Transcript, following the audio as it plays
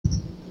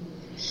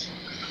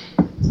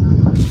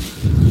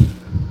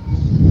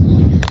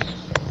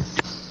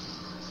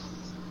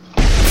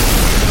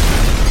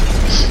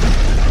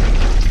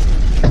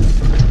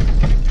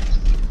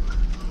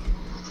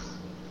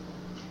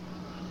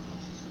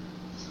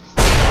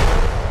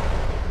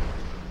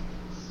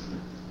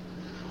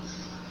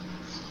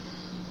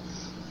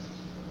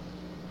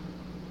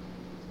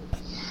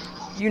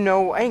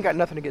I ain't got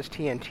nothing against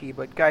TNT,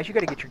 but guys, you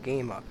got to get your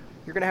game up.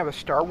 You're gonna have a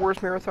Star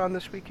Wars marathon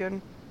this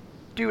weekend,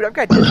 dude. I've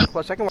got Disney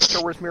Plus. I can watch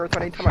Star Wars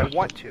marathon anytime I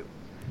want to.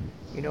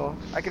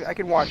 I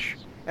can watch,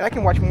 and I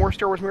can watch more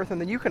Star Wars marathon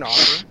than you can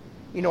offer.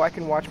 I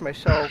can watch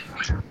myself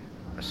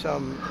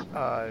some,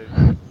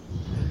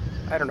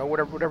 I don't know,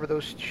 whatever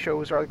those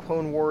shows are, the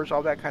Clone Wars,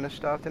 all that kind of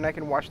stuff. Then I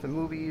can watch the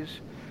movies.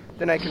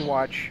 Then I can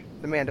watch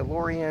The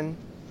Mandalorian.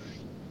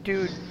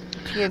 Dude,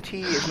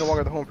 TNT is no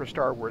longer the home for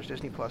Star Wars.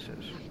 Disney Plus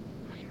is.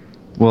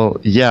 Well,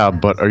 yeah,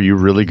 but are you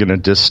really going to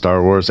diss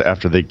Star Wars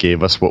after they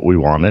gave us what we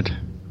wanted?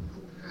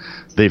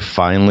 They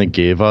finally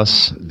gave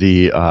us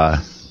the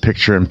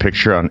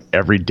picture-in-picture on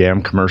every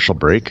damn commercial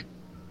break.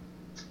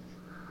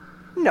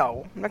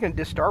 No, I'm not going to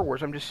diss Star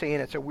Wars. I'm just saying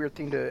it's a weird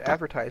thing to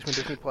advertise when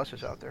Disney Plus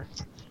is out there.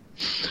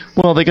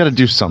 Well, they got to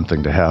do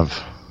something to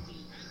have.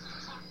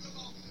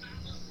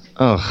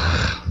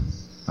 Oh,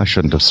 I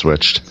shouldn't have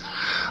switched.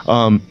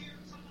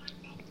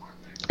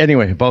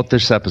 Anyway, about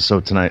this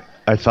episode tonight,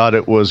 I thought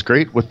it was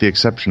great with the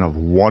exception of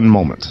one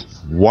moment,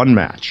 one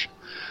match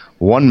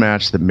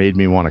that made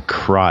me want to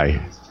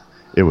cry.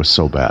 It was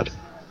so bad.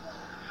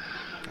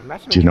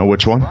 Do you know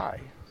which one?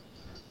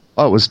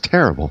 Oh, it was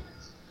terrible.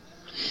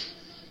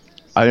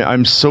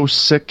 I'm so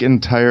sick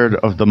and tired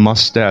of the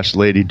mustache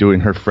lady doing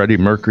her Freddie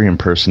Mercury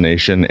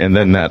impersonation, and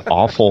then that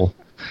awful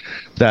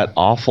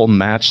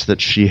match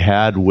that she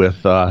had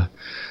with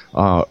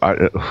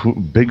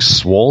Big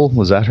Swole.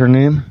 Was that her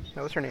name?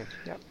 That was her name.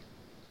 Yeah.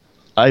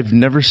 I've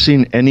never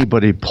seen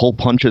anybody pull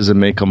punches and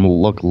make them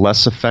look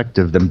less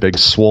effective than Big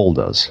Swole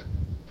does.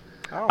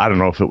 Oh. I don't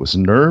know if it was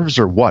nerves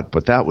or what,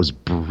 but that was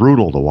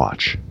brutal to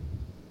watch.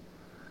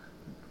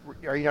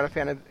 Are you not a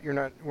fan of? We're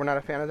not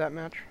a fan of that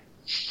match.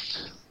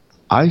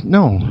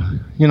 No.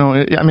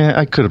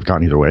 I could have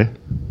gone either way.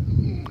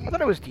 I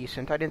thought it was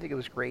decent. I didn't think it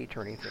was great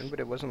or anything, but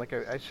it wasn't like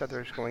I sat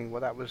there just going,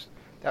 "Well, that was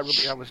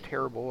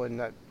terrible," and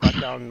that brought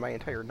down my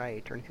entire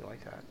night or anything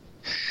like that.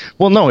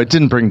 Well, no, it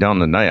didn't bring down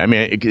the night. I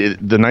mean,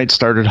 the night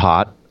started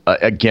hot.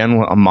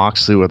 Again, a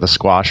Moxley with a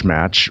squash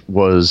match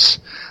was,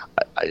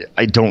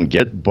 I don't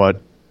get, but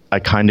I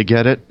kind of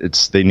get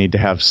it. They need to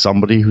have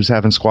somebody who's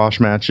having squash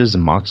matches,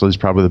 and Moxley's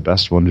probably the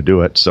best one to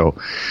do it. So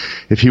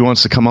if he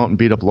wants to come out and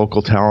beat up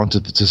local talent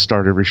to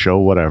start every show,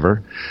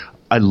 whatever.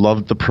 I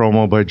loved the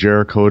promo by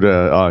Jericho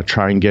to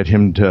try and get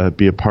him to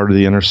be a part of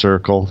the Inner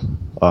Circle.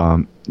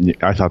 I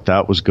thought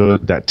that was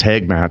good. That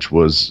tag match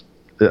was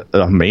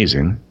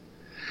amazing.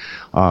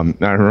 I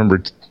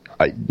remember,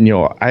 I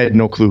had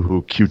no clue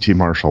who QT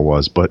Marshall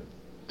was, but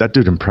that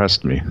dude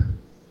impressed me.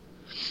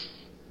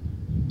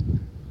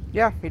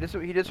 Yeah, he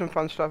did some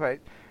fun stuff.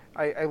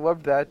 I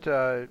loved that.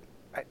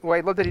 I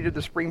loved that he did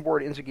the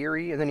springboard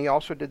Enziguri, and then he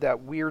also did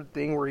that weird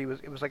thing where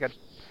it was like a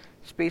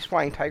space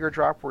flying tiger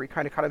drop where he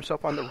kind of caught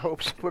himself on the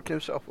ropes, whipped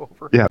himself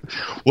over. Yeah,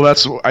 well,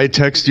 I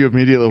texted you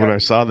immediately when I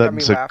saw that.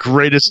 It's the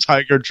greatest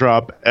tiger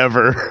drop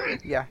ever.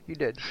 Yeah, you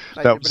did.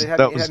 That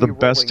was the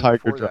best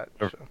tiger drop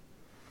ever. So.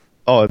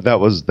 Oh, that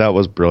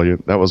was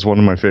brilliant. That was one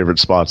of my favorite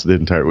spots the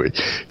entire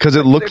week because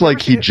it looked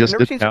like he just.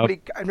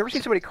 I've never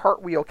seen somebody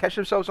cartwheel, catch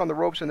themselves on the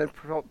ropes, and then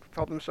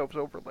felt themselves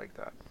over like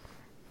that.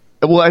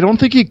 Well, I don't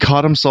think he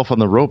caught himself on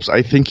the ropes.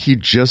 I think he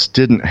just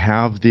didn't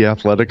have the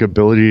athletic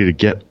ability to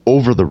get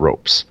over the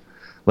ropes.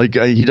 Like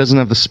he doesn't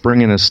have the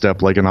spring in his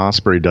step like an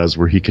Ospreay does,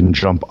 where he can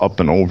jump up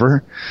and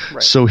over.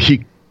 Right. So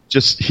he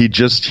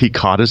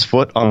caught his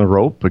foot on the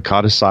rope, but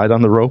caught his side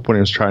on the rope when he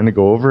was trying to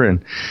go over,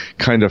 and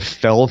kind of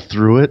fell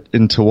through it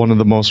into one of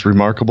the most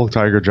remarkable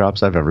tiger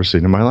drops I've ever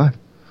seen in my life.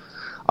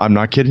 I'm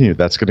not kidding you.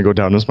 That's going to go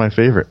down as my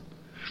favorite.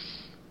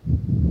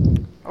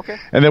 Okay.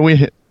 And then we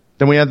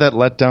had that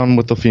letdown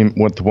with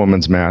the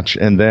women's match,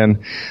 and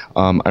then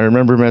I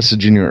remember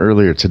messaging you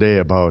earlier today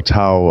about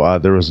how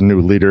there was a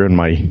new leader in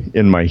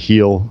my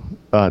heel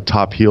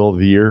top heel of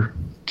the year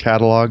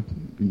catalog,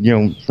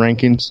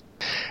 rankings,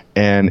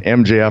 and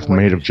MJF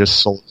might have just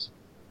sold.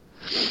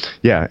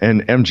 Yeah,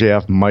 and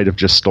MJF might have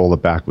just stole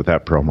it back with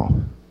that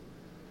promo.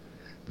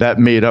 That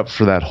made up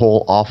for that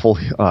whole awful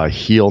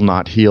heel,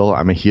 not heel.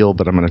 I'm a heel,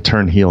 but I'm going to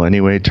turn heel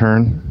anyway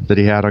turn that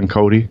he had on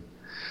Cody.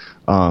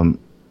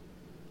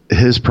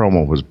 His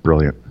promo was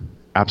brilliant.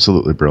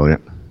 Absolutely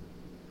brilliant.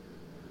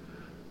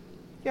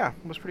 Yeah,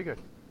 it was pretty good.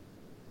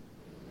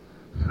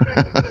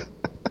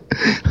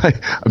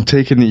 I'm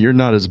taking it you're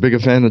not as big a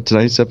fan of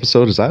tonight's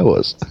episode as I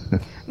was.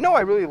 No,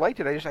 I really liked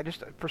it. I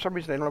just for some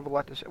reason I don't have a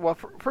lot to say. Well,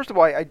 first of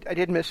all, I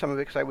did miss some of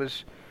it because I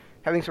was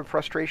having some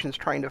frustrations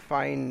trying to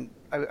find.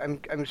 I'm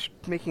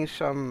making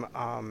some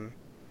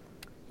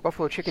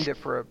buffalo chicken dip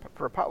for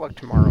a potluck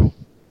tomorrow,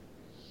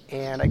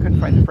 and I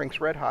couldn't find the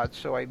Frank's Red Hot,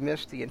 so I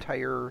missed the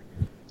entire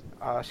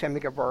Sammy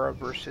Guevara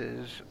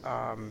versus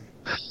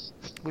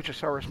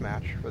Luchasaurus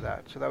match for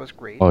that. So that was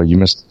great. Oh, you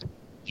missed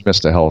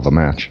a hell of a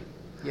match.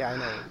 Yeah, I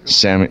know.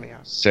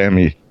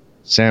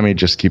 Sammy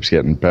just keeps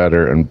getting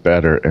better and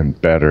better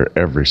and better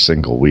every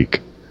single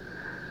week.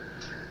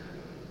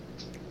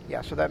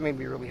 Yeah, so that made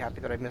me really happy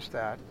that I missed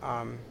that.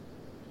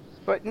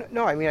 But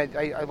no, I mean,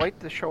 I liked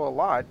the show a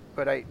lot,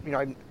 but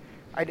I'm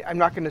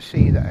not going to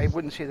say that. I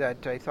wouldn't say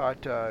that I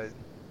thought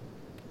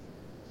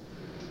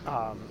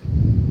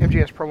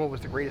MJF's promo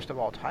was the greatest of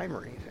all time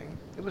or anything.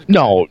 It was good.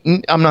 No,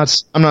 I'm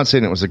not. I'm not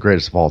saying it was the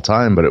greatest of all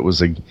time, but it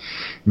was a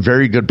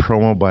very good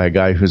promo by a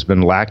guy who's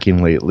been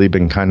lacking lately,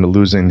 been kind of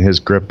losing his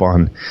grip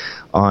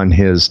on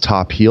his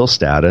top heel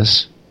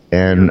status,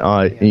 and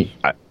Yes.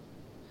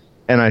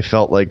 I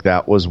felt like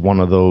that was one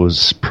of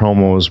those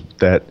promos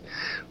that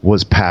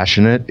was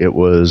passionate. It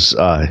was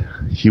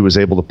he was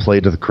able to play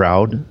to the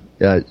crowd,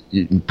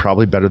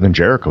 probably better than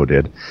Jericho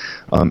did.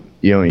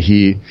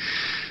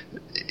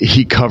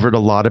 He covered a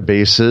lot of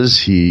bases.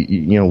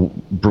 He,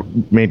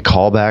 made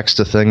callbacks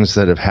to things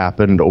that have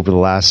happened over the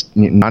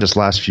not just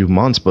last few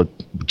months, but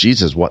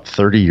Jesus,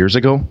 30 years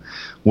ago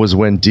was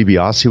when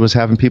DiBiase was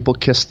having people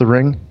kiss the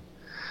ring.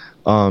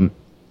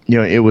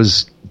 It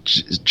was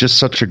just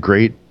such a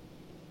great,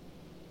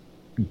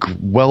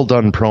 well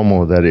done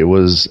promo that it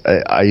was.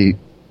 I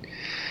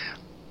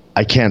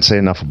can't say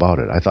enough about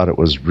it. I thought it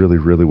was really,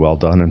 really well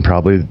done, and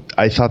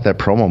I thought that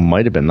promo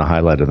might have been the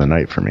highlight of the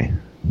night for me.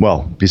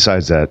 Well,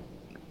 besides that.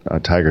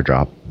 Tiger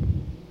drop.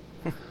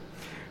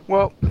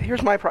 Well,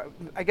 here's my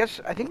I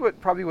think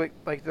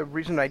the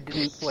reason I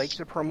didn't like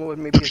the promo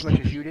maybe as much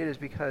as you did is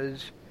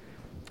because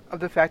of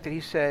the fact that he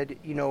said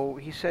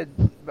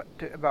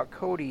about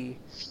Cody,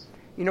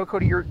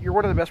 Cody, you're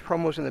one of the best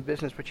promos in the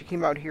business, but you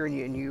came out here and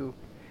you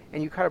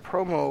cut a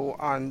promo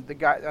on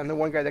the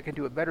one guy that can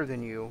do it better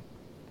than you,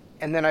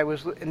 and then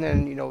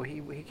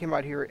he came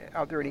out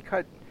there and he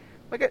cut.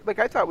 Like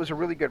I thought it was a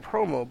really good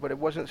promo, but it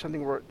wasn't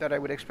something that I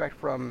would expect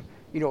from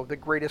the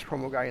greatest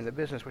promo guy in the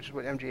business, which is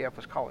what MJF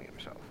was calling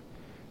himself.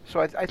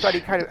 So I thought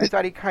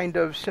he kind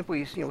of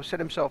simply set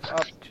himself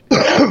up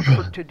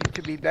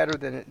to be better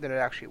than it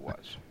actually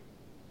was.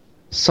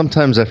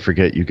 Sometimes I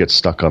forget you get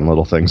stuck on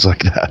little things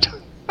like that.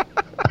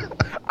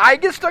 I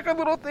get stuck on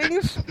little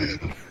things.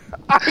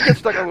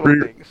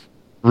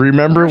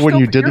 Remember when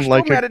you didn't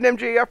like mad at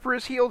MJF for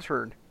his heel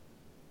turn?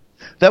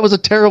 That was a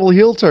terrible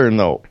heel turn,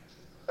 though.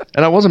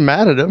 And I wasn't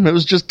mad at him. It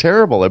was just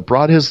terrible. It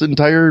brought his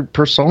entire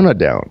persona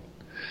down.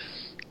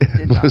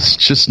 It was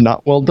just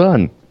not well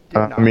done.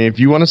 I mean, if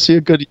you want to see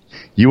a good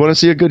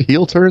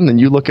heel turn, then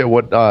you look at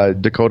what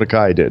Dakota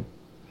Kai did.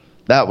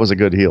 That was a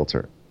good heel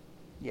turn.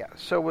 Yeah.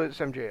 So was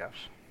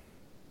MJF's.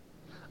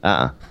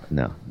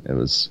 No, it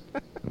was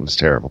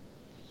terrible,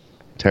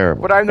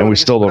 terrible. But I know we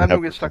still don't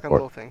have. Get stuck on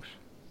little things.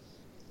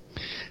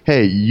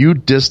 Hey, you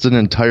dissed an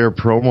entire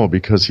promo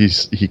because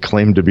he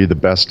claimed to be the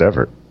best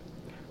ever.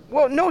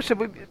 Well, no,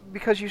 simply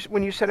because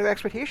when you set an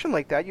expectation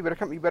like that, you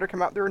better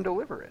come out there and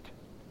deliver it.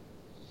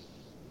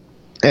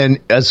 And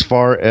as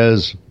far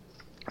as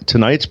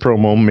tonight's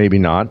promo, maybe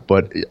not,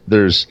 but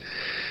there's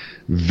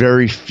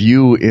very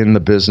few in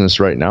the business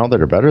right now that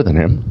are better than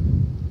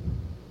him.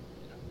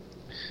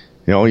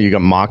 You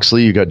got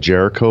Moxley, you got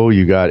Jericho,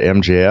 you got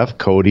MJF,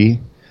 Cody.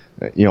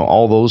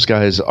 All those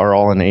guys are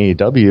all in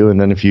AEW,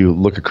 and then if you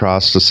look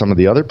across to some of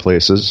the other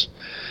places,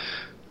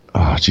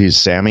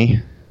 Sammy.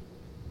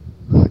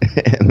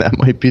 And that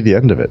might be the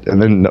end of it.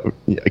 And then,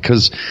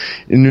 because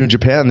in New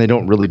Japan, they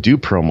don't really do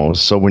promos.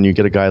 So when you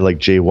get a guy like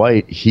Jay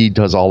White, he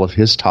does all of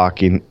his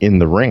talking in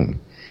the ring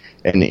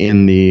and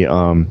in the,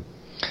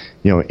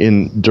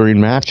 during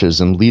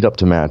matches and lead up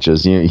to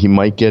matches. He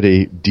might get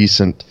a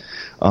decent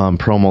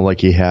promo like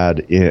he had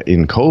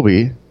in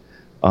Kobe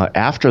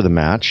after the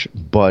match,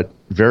 but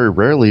very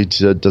rarely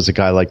does a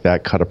guy like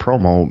that cut a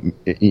promo,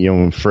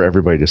 for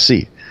everybody to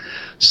see.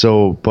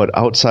 So, but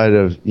outside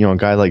of, a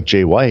guy like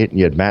Jay White,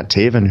 you had Matt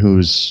Taven,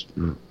 who's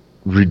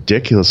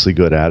ridiculously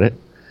good at it.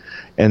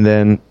 And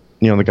then,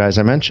 the guys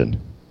I mentioned.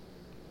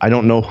 I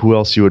don't know who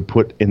else you would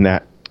put in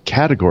that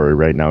category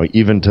right now,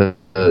 even to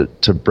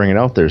bring it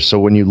out there. So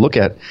when you look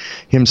at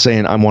him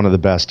saying, I'm one of the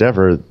best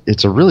ever,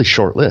 it's a really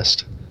short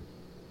list.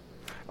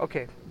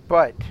 Okay,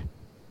 but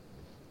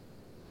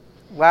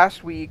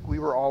last week we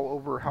were all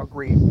over how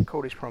great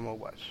Cody's promo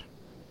was.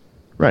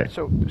 Right.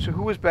 So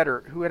who was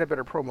better? Who had a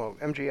better promo,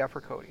 MJF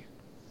or Cody?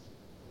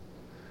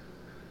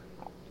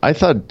 I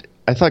thought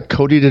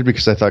Cody did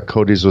because I thought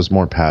Cody's was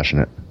more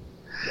passionate.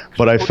 Yeah,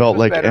 but I felt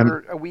like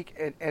a week,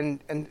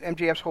 and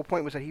MJF's whole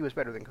point was that he was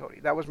better than Cody.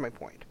 That was my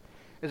point.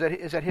 Is that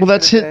his? Well,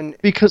 that's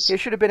it because it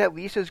should have been at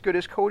least as good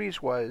as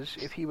Cody's was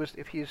if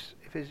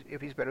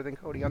he's better than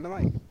Cody on the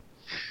mic.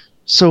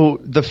 So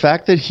the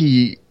fact that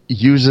he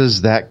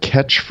uses that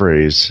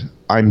catchphrase,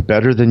 I'm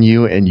better than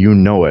you and you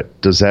know it,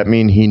 does that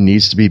mean he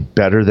needs to be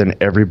better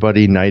than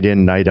everybody night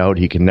in, night out?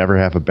 He can never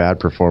have a bad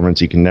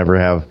performance. He can never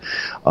have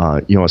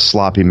a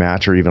sloppy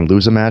match or even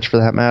lose a match for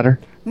that matter?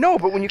 No,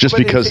 but when you say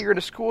you're going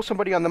to school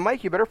somebody on the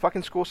mic, you better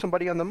fucking school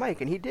somebody on the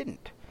mic, and he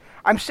didn't.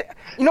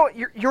 You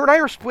and I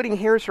are splitting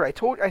hairs here. I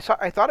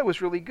thought it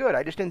was really good.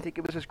 I just didn't think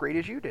it was as great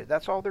as you did.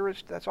 That's all there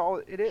is. That's all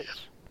it is.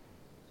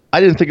 I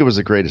didn't think it was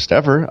the greatest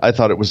ever. I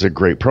thought it was a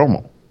great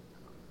promo.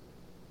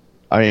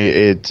 I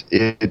mean,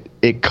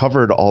 it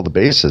covered all the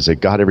bases.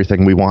 It got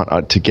everything we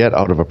want to get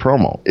out of a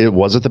promo.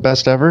 Was it the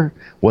best ever?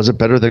 Was it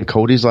better than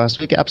Cody's last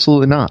week?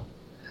 Absolutely not.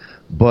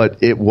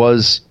 But it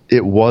was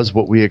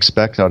what we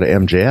expect out of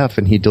MJF,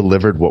 and he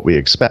delivered what we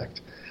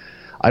expect.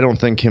 I don't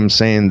think him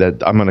saying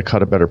that I'm going to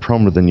cut a better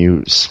promo than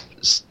you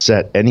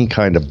set any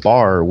kind of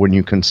bar when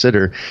you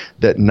consider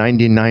that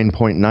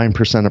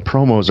 99.9% of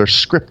promos are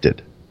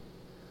scripted.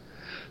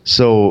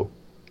 So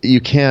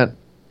you can't.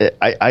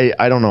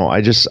 I don't know.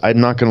 I'm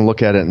not going to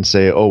look at it and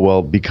say, oh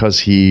well, because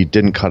he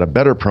didn't cut a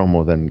better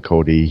promo than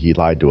Cody, he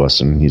lied to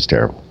us and he's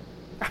terrible.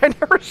 I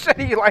never said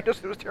he lied to us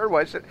and it was terrible.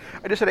 I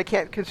just said I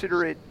can't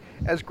consider it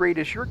as great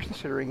as you're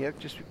considering it,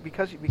 just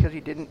because he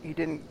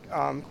didn't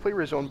clear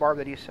his own bar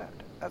that he set.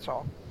 That's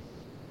all.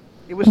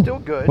 It was still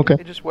good. Okay.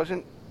 It just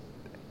wasn't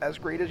as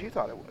great as you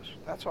thought it was.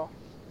 That's all.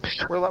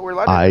 We're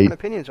allowed to have different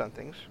opinions on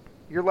things.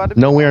 You're allowed to.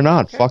 No, we are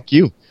not. Okay. Fuck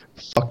you.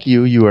 Fuck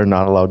you. You are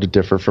not allowed to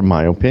differ from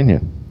my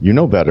opinion. You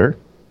know better.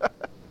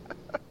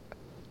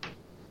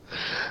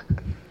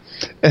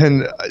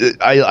 And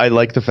I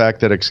like the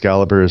fact that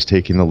Excalibur is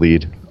taking the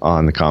lead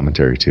on the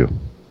commentary too.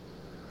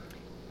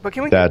 But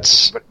can we?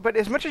 But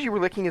as much as you were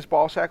licking his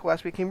ball sack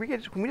last week, can we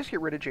just get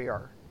rid of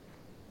JR?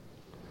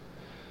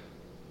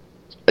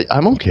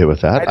 I'm okay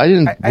with that.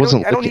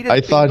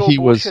 I thought he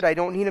was. I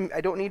don't need him.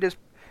 I don't need his.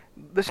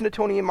 Listen to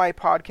Tony and my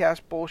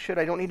podcast bullshit.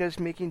 I don't need his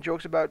making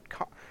jokes about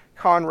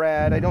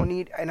Conrad. I don't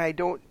need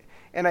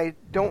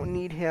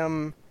need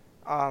him.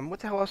 What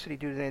the hell else did he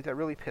do today that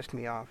really pissed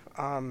me off?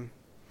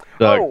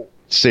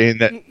 Saying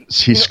that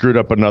he screwed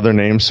up another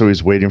name, so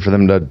he's waiting for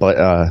them to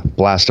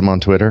blast him on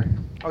Twitter.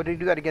 Oh, did he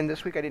do that again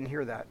this week? I didn't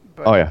hear that.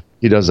 But, oh yeah,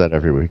 he does that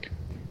every week.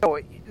 No,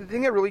 the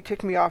thing that really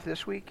ticked me off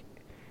this week,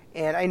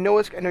 and I know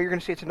you're going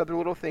to say it's another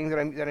little thing that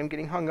I'm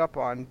getting hung up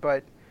on,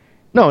 but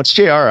no, it's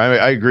JR.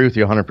 I agree with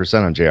you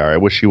 100% on JR. I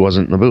wish he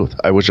wasn't in the booth.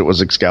 I wish it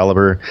was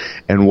Excalibur.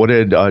 And what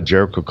did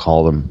Jericho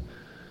call him?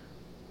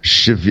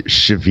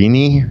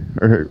 Shivini?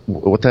 Or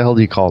what the hell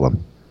do you call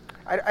him?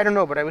 I don't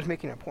know, but I was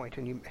making a point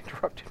and you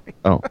interrupted me.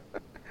 Oh.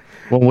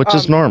 Well, which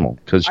is normal,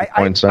 because your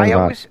points are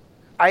not.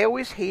 I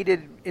always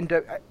hated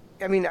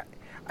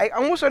I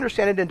almost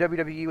understand it in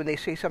WWE when they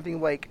say something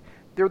like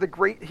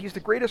he's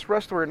the greatest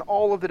wrestler in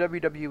all of the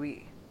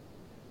WWE.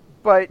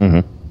 But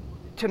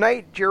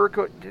tonight JR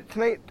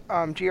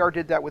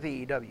did that with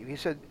AEW.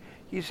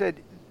 He said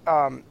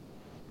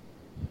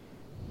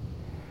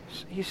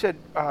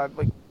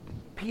like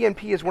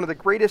PNP is one of the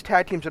greatest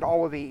tag teams in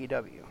all of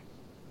AEW.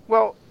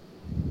 Well,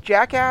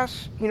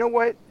 jackass, you know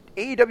what?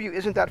 AEW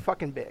isn't that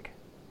fucking big.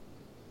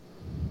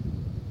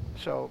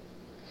 So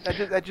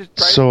that just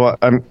drives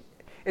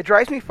it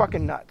drives me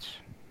fucking nuts.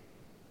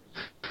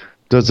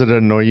 Does it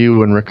annoy you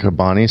when Rick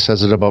Cabani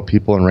says it about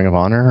people in Ring of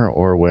Honor,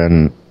 or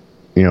when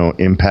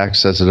Impact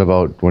says it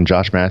about when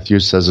Josh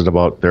Matthews says it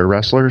about their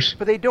wrestlers?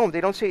 But they don't. They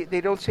don't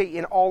say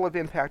in all of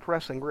Impact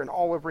Wrestling. We're in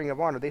all of Ring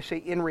of Honor. They say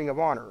in Ring of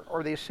Honor,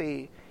 or they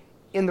say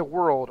in the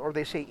world, or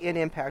they say in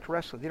Impact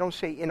Wrestling. They don't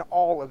say in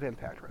all of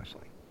Impact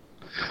Wrestling.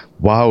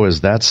 Wow,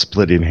 is that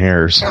splitting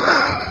hairs?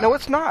 No,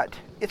 it's not.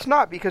 It's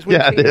not, because when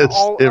you say it is.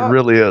 It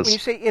really is. When you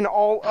say in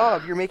all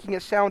of, you're making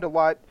it sound a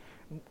lot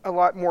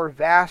more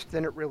vast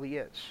than it really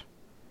is.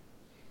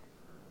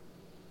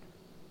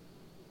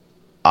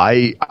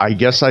 I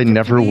guess I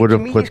never would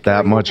have put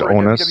that much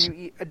onus.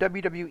 A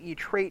WWE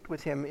trait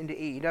with him into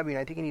AEW, and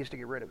I think he needs to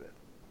get rid of it.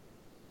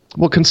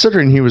 Well,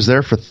 considering he was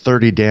there for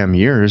 30 damn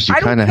years, you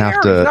kind of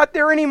have to. He's not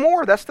there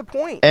anymore. That's the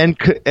point. And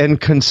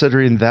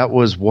considering that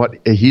was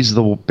he's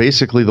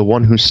basically the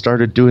one who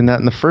started doing that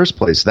in the first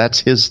place. That's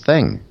his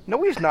thing.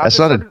 No, he's not. That's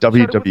not a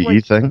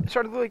WWE thing. It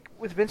started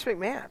with Vince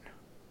McMahon.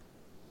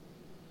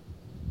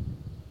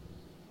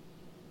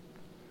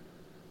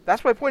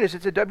 That's my point.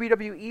 It's a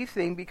WWE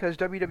thing because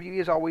WWE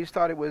has always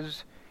thought it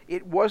was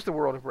the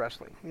world of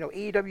wrestling.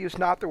 AEW is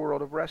not the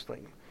world of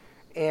wrestling,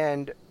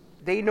 and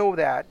they know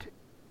that.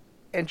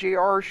 And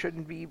JR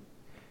shouldn't be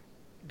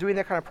doing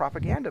that kind of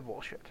propaganda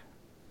bullshit.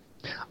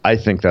 I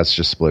think that's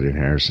just splitting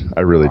hairs. I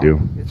really do.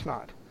 It's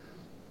not.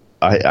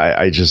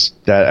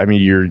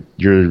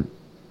 You're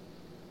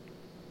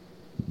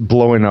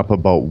blowing up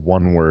about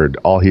one word.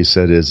 All he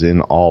said is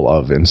in all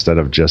of instead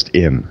of just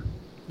in.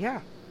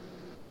 Yeah.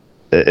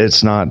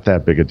 It's not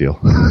that big a deal.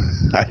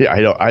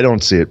 I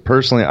don't see it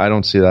personally. I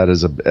don't see that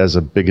as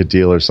a big a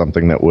deal or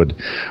something that would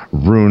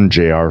ruin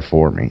JR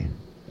for me.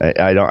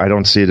 I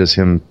don't see it as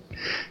him.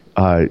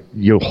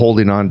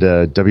 Holding on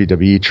to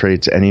WWE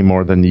traits any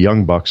more than the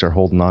Young Bucks are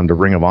holding on to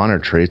Ring of Honor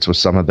traits with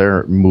some of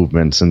their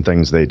movements and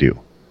things they do.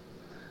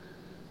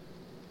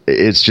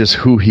 It's just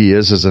who he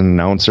is as an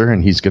announcer,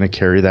 and he's going to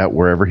carry that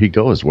wherever he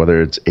goes,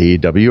 whether it's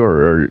AEW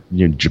or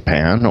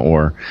Japan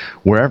or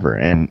wherever.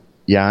 And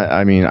yeah,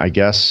 I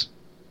guess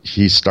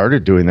he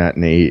started doing that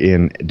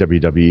in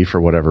WWE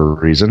for whatever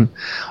reason.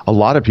 A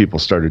lot of people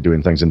started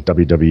doing things in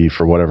WWE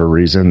for whatever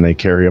reason. They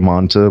carry them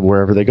on to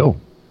wherever they go.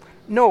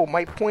 No,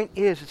 my point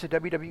is it's a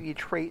WWE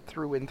trait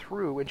through and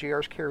through, and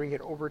JR's carrying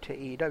it over to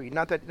AEW.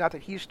 Not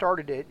that he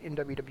started it in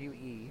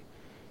WWE,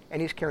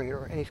 and he's carrying it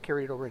over into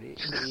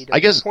AEW.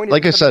 I guess,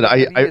 like I said,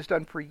 WWE has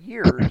done for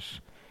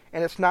years,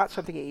 and it's not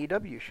something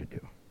AEW should do.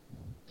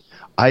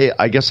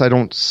 I guess I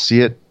don't see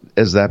it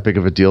as that big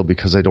of a deal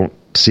because I don't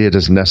see it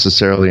as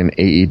necessarily an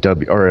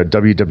AEW or a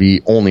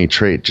WWE only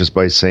trait just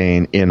by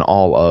saying in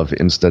all of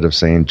instead of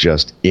saying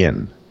just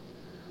in.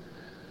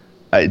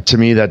 To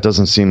me, that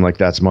doesn't seem like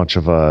that's much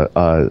of a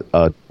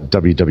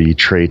WWE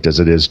trait as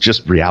it is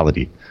just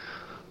reality,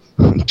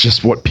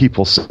 just what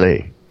people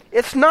say.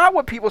 It's not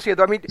what people say,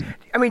 though.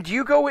 I mean, do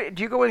you go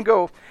and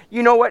go,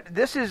 you know what?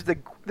 This is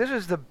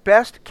the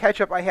best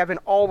ketchup I have in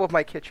all of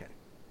my kitchen.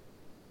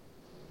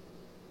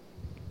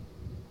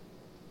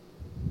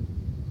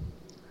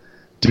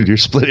 Dude, you're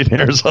splitting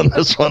hairs on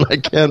this one. I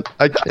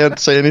can't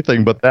say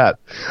anything but that.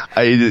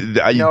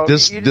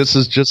 This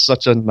is just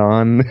such a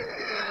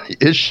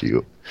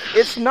non-issue.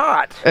 It's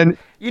not. And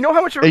you know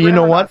how much of a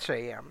nuts I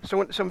am. So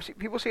when some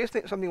people say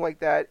something like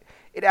that,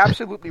 it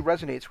absolutely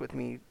resonates with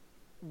me.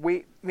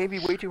 Maybe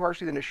way too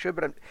harshly than it should,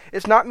 but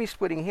it's not me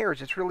splitting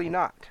hairs. It's really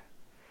not.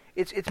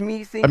 It's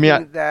me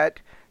thinking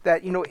that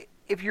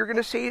if you're going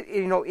to say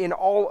in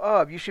all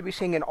of, you should be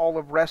saying in all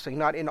of wrestling,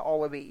 not in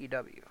all of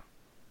AEW.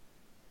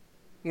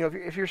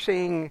 If you're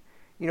saying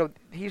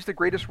he's the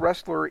greatest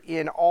wrestler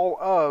in all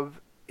of,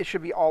 it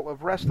should be all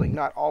of wrestling,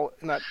 not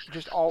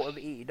just all of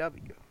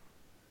AEW.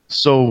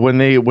 So when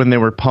they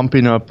were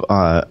pumping up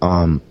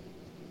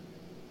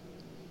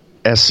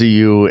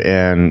SCU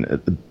and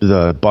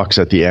the Bucks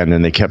at the end,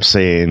 and they kept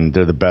saying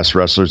they're the best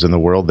wrestlers in the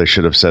world, they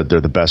should have said they're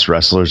the best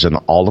wrestlers in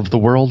all of the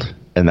world,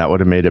 and that would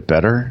have made it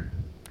better.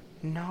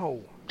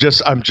 No.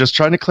 I'm just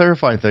trying to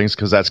clarify things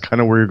because that's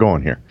kind of where you're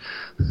going here.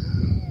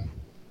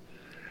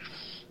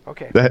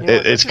 Okay.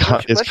 Let's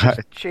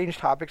just change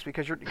topics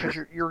because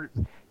you're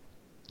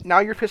now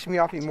you're pissing me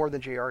off even more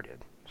than JR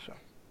did. So.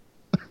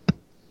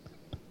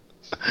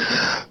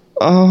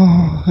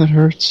 Oh, it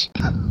hurts.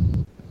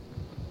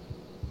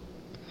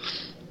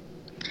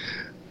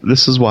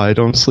 This is why I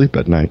don't sleep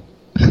at night.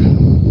 Because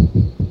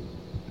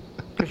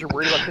you're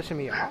worried about pissing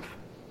me off?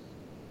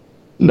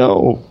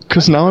 No,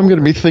 because now I'm going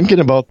to be thinking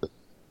about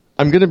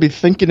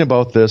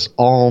this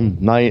all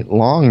night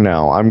long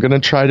now. I'm going to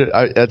try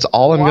to... that's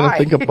all I'm going to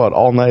think about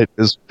all night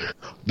is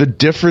the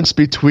difference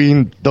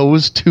between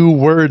those two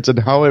words and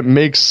how it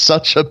makes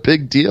such a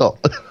big deal.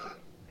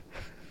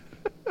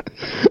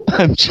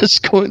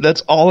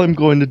 That's all I'm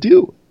going to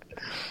do.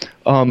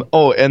 And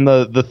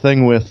the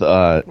thing with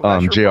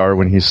JR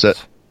when he said...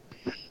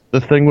 The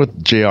thing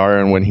with JR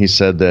and when he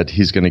said that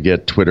he's going to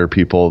get Twitter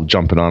people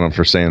jumping on him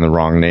for saying the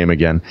wrong name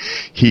again,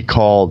 he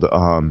called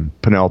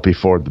Penelope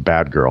Ford the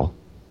bad girl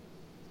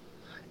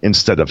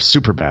instead of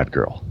super bad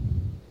girl.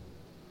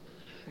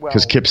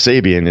 Because Kip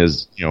Sabian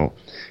is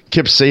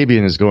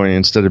going,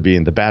 instead of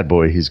being the bad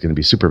boy, he's going to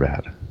be super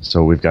bad.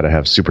 So we've got to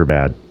have super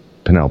bad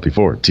Penelope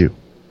Ford too.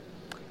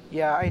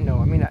 Yeah, I know.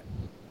 I mean,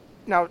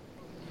 now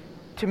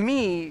to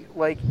me,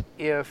 like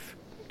if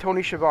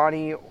Tony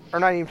Schiavone, or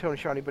not even Tony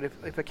Schiavone, but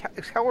if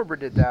Excalibur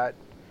did that,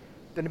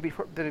 then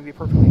it'd be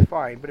perfectly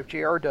fine. But if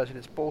JR does it,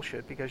 it's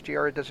bullshit because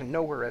JR doesn't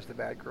know her as the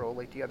bad girl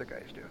like the other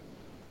guys do.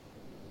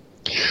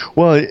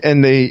 Well,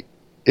 and it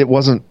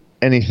wasn't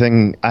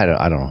anything. I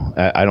don't know.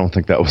 I don't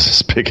think that was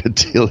as big a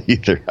deal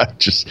either. I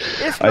just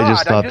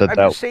thought I'm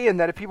just saying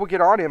that if people get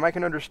on him, I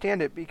can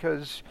understand it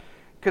because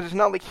it's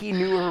not like he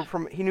knew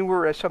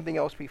her as something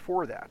else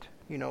before that.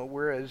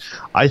 Whereas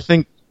I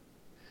think.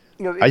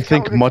 I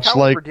think much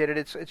like did it.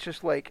 It's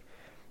just like,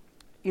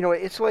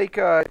 it's like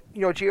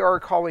JR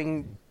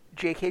calling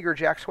Jake Hager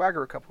Jack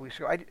Swagger a couple weeks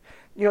ago.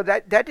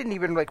 That didn't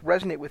even like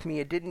resonate with me.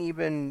 It didn't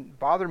even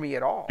bother me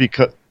at all.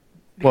 Because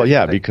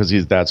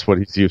that's what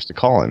he's used to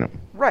calling him.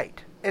 Right.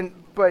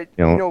 But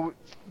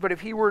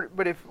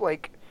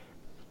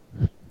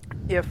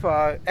if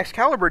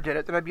Excalibur did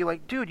it, then I'd be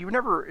like, dude, you were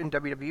never in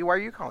WWE. Why are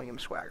you calling him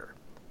Swagger?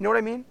 You know what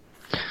I mean?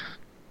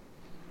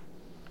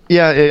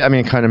 Yeah,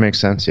 it kind of makes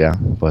sense, yeah.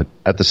 But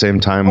at the same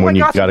time, when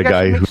you've got a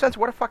guy who... makes sense.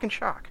 What a fucking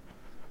shock.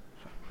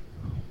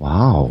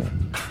 Wow.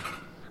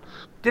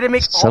 Did it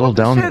make all of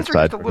the sense or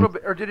just a little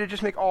bit, or did it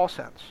just make all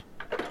sense?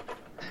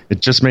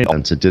 It just made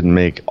sense. It didn't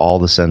make all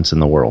the sense in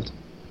the world.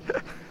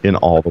 In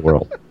all the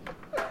world.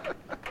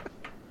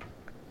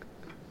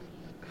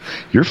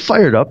 You're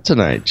fired up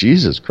tonight.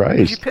 Jesus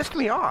Christ. You pissed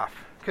me off.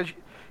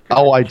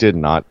 I did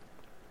not.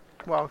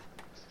 Well...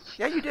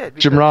 Yeah, you did.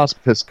 Jim Ross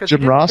pissed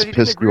you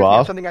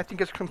off. Something I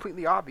think is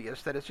completely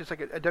obvious that it's just like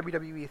a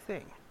WWE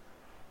thing.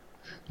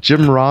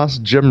 Jim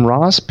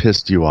Ross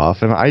pissed you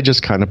off, and I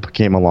just kind of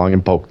came along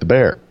and poked the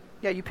bear.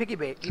 Yeah, you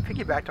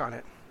piggybacked on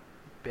it,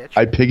 bitch.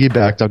 I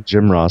piggybacked on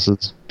Jim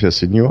Ross's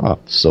pissing you off.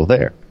 So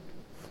there.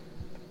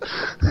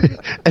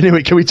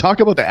 Anyway, can we talk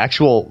about the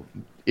actual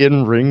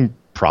in-ring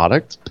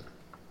product?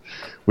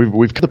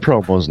 We've got the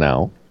promos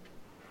now.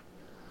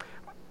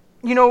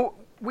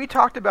 We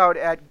talked about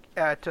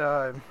at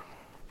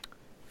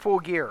Full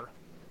Gear.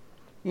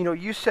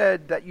 You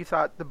said that you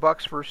thought the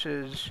Bucks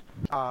versus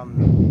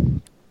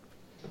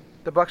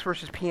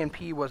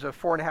PNP was a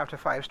 4.5 to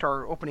 5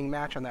 star opening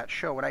match on that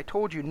show, and I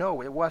told you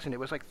no, it wasn't. It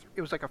was like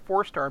a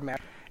 4-star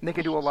match, and they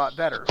could do a lot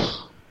better.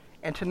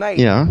 And tonight,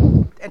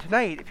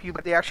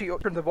 they actually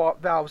opened the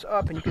valves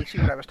up, and you can see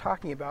what I was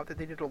talking about. That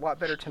they did a lot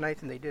better tonight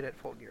than they did at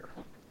Full Gear.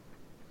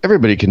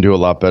 everybody can do a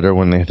lot better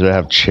when they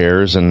have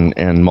chairs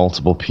and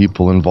multiple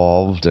people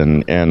involved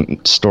and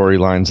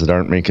storylines that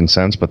aren't making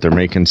sense, but they're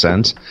making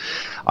sense.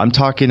 I'm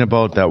talking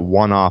about that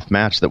one-off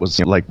match that was,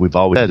 like we've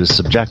always said, is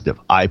subjective.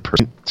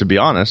 To be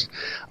honest,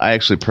 I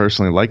actually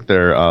personally like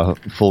their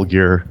Full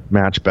Gear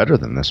match better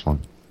than this one.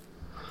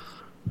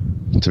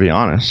 To be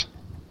honest.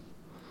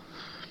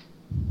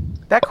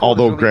 That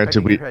although really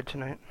granted we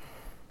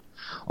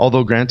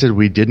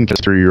didn't get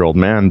a 3-year-old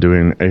man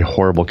doing a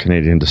horrible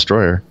Canadian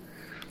Destroyer.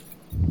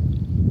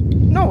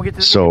 No, we get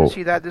to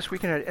see that this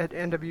weekend at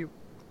NWA's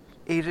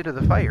Into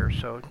the Fire,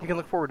 so you can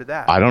look forward to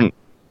that. You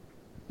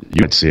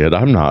can see it.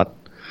 I'm not.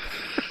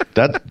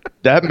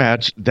 That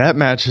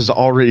match has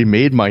already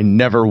made my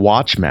never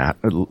watch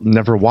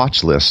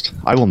list.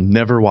 I will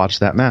never watch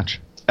that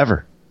match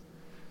ever.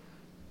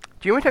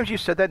 Do you know how many times you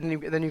said that and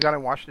then you got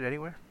and watched it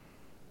anyway?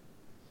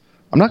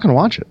 I'm not going to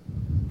watch it.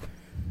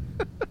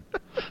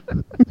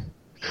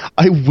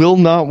 I will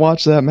not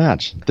watch that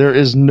match. There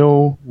is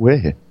no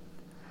way.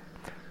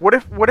 What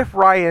if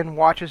Ryan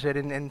watches it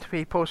and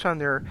he posts on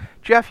there,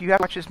 Jeff, you have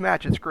to watch this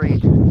match. It's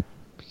great.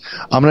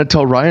 I'm going to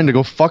tell Ryan to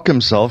go fuck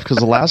himself because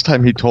the last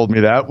time he told me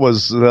that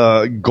was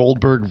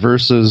Goldberg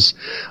versus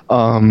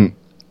dead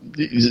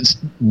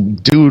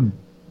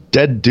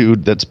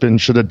dude that's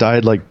should have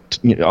died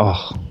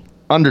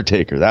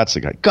Undertaker. That's the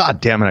guy.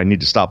 God damn it! I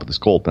need to stop with this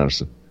cold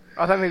medicine.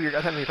 I thought maybe you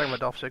were talking about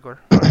Dolph Ziggler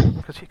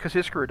because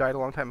his career died a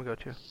long time ago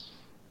too.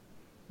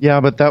 Yeah,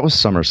 but that was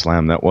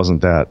SummerSlam. That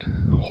wasn't that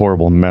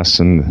horrible mess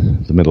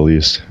in the Middle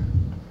East.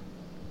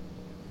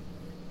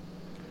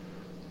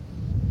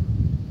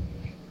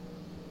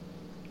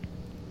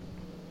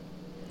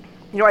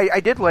 You know, I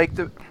did like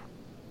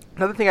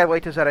another thing I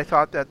liked is that I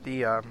thought that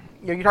you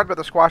talked about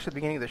the squash at the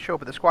beginning of the show,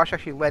 but the squash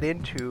actually led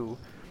into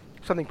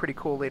something pretty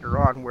cool later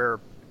on where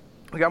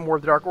we got more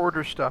of the Dark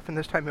Order stuff, and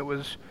this time it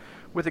was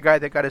with the guy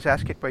that got his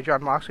ass kicked by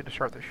Jon Moxley to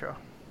start the show.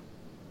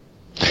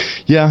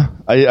 Yeah,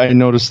 I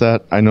noticed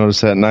that. And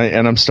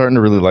I'm starting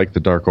to really like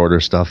the Dark Order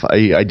stuff.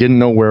 I didn't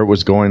know where it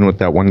was going with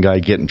that one guy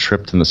getting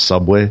tripped in the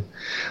subway,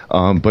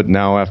 but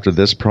now after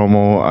this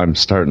promo, I'm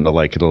starting to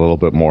like it a little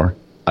bit more.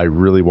 I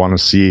really want to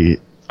see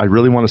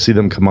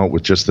them come out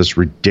with just this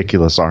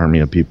ridiculous army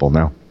of people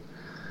now.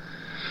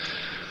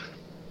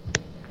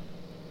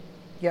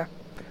 Yeah,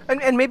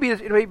 and maybe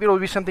it'll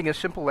be something as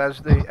simple as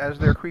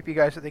their creepy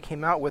guys that they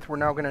came out with. We're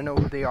now going to know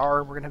who they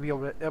are. We're going to be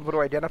able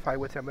to identify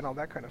with them and all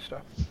that kind of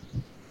stuff.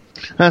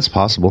 That's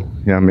possible.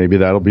 Yeah, maybe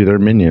that'll be their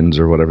minions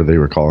or whatever they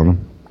were calling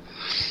them,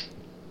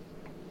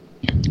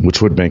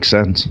 which would make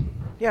sense.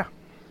 Yeah,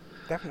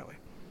 definitely.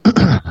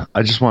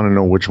 I just want to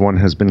know which one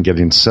has been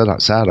getting sat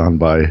on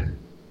by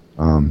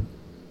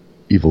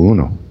Evil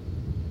Uno.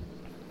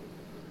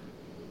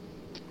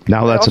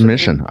 Now that's a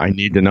mission. I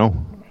need to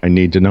know.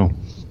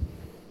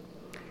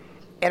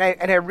 And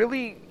I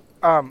really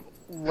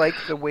like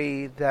the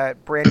way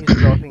that Brandy's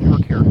developing her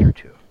character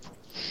too.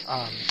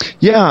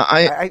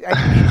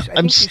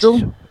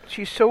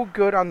 She's so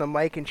good on the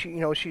mic, and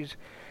she's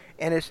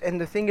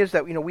the thing is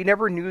that we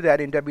never knew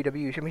that in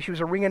WWE. I mean, she was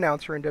a ring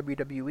announcer in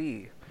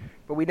WWE,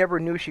 but we never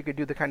knew she could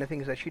do the kind of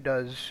things that she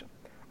does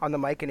on the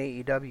mic in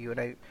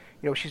AEW.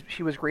 And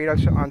she was great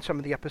on some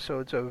of the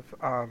episodes of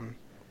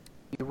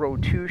the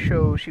Road 2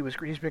 show.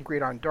 She's been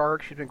great on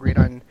Dark. She's been great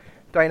on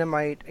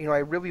Dynamite. I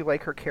really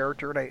like her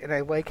character, and I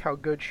like how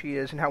good she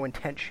is and how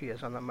intense she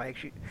is on the mic.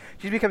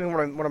 She's becoming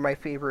one of my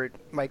favorite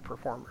mic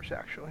performers,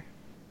 actually.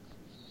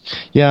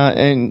 Yeah,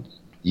 and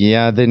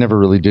they never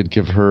really did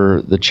give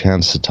her the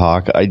chance to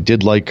talk. I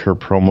did like her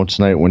promo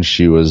tonight when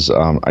she was,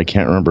 I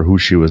can't remember who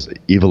she was,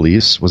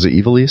 Ivelisse? Was it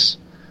Ivelisse?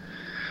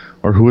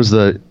 Or who was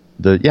it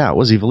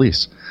was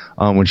Ivelisse.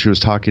 When she was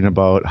talking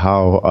about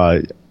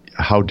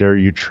how dare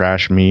you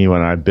trash me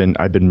when I've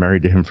been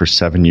married to him for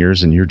 7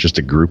 years and you're just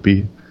a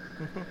groupie.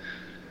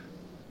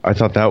 I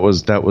thought that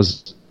was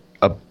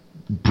a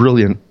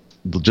brilliant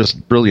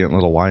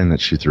little line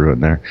that she threw in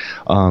there.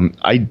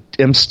 I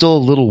am still a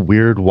little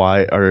weird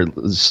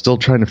still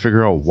trying to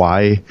figure out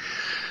why.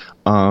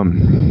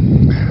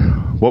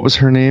 What was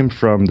her name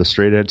from the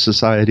Straight Edge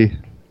Society?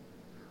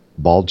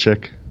 Bald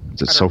chick?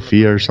 Is it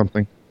Sophia or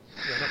something?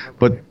 Yeah,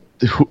 but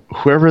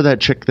whoever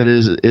that chick that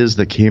is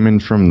that came in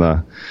from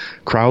the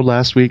crowd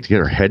last week to get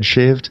her head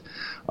shaved,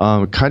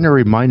 kind of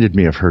reminded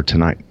me of her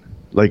tonight.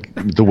 Like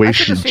the way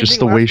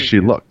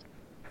she looked.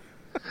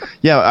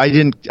 Yeah, I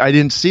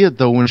didn't see it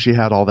though when she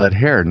had all that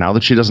hair. Now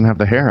that she doesn't have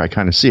the hair, I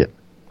kind of see it.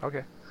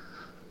 Okay.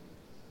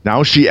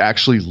 Now she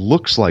actually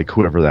looks like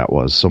whoever that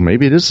was. So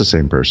maybe it is the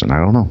same person. I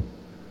don't know.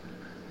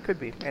 Could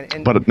be.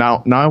 But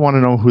now I want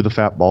to know who the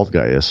fat bald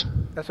guy is.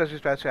 That's what I was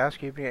just about to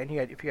ask you if you have any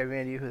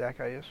idea who that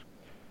guy is.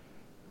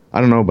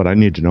 I don't know, but I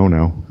need to know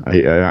now.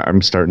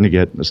 I'm starting to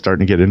get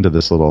into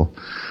this little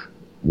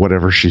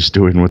whatever she's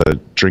doing with the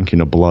drinking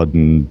of blood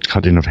and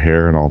cutting of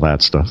hair and all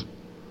that stuff.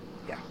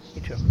 Yeah,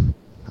 me too.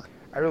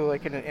 I really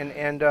like it,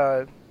 and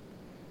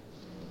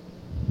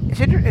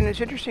And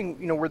it's interesting,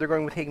 where they're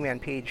going with Hangman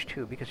Page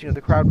too, because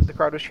the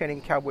crowd was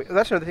chanting Cowboy.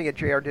 That's another thing that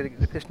JR did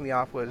that pissed me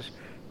off was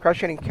crowd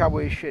chanting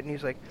Cowboy shit, and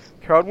he's like,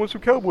 "Crowd wants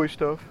some Cowboy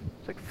stuff."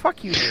 It's like,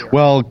 fuck you, JR.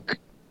 Well,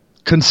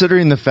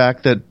 considering the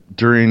fact that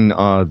during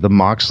the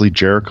Moxley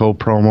Jericho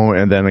promo,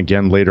 and then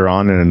again later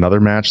on in another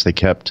match,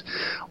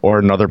 or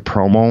another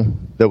promo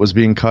that was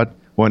being cut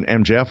when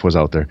MJF was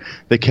out there,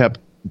 they kept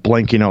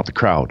blanking out the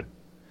crowd.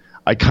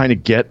 I kind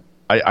of get.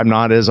 I'm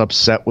not as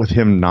upset with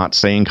him not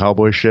saying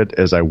cowboy shit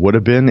as I would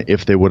have been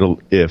if they would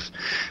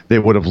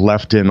have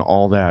left in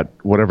all that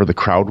whatever the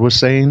crowd was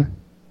saying.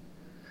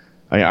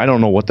 I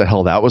don't know what the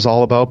hell that was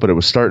all about, but it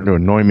was starting to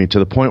annoy me to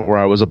the point where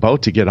I was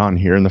about to get on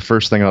here, and the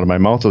first thing out of my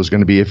mouth was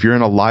going to be, if you're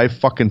in a live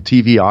fucking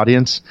TV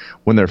audience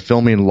when they're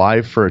filming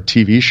live for a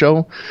TV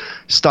show,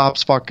 stop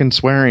fucking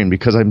swearing,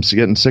 because I'm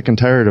getting sick and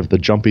tired of the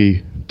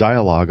jumpy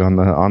dialogue on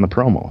the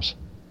promos.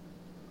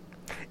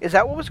 Is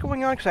that what was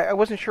going on? Because I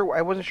wasn't sure.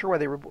 I wasn't sure why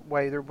they were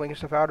blanking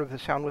stuff out, if the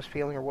sound was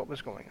failing or what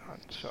was going on.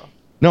 So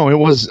no, it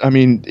was. I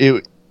mean,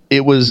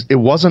 it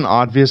wasn't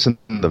obvious in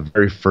the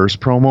very first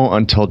promo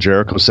until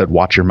Jericho said,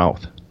 "Watch your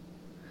mouth,"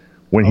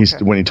 when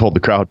he told the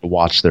crowd to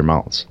watch their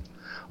mouths.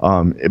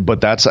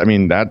 But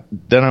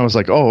then I was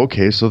like, oh,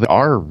 okay, so they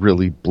are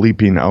really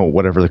bleeping out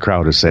whatever the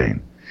crowd is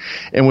saying.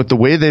 And with the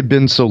way they've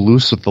been so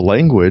loose with the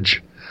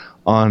language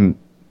on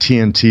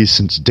TNT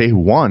since day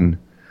one,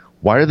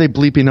 why are they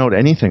bleeping out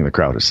anything the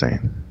crowd is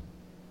saying?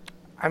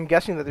 I'm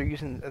guessing that they're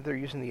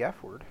using the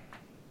F word.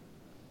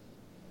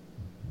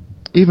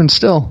 Even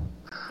still,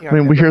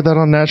 we hear that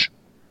on national.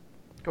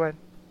 Go ahead.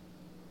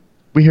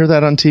 We hear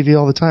that on TV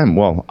all the time.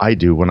 Well, I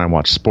do when I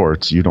watch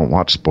sports. You don't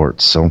watch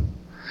sports, so.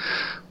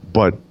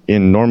 But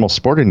in normal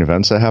sporting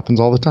events, that happens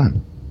all the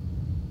time.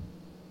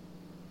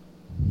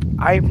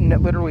 I've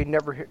literally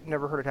never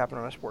heard it happen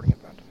on a sporting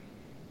event.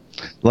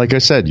 Like I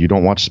said, you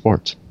don't watch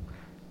sports.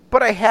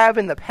 But I have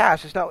in the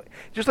past. It's not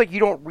just like you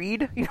don't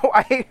read.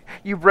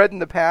 You've read in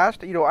the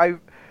past.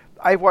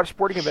 I've watched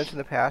sporting events in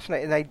the past,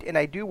 and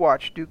I do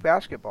watch Duke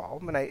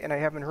basketball, and I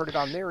haven't heard it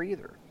on there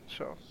either.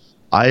 So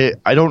I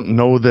don't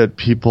know that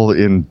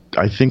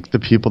I think the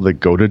people that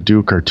go to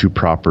Duke are too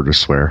proper to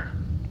swear.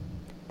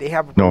 They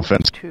have no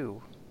offense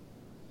too.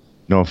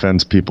 No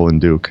offense, people in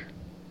Duke.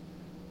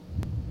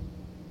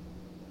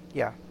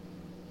 Yeah.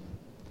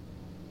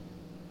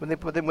 When they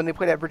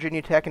played at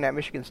Virginia Tech and at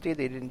Michigan State,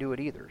 they didn't do it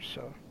either.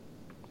 So,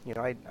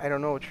 I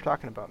don't know what you're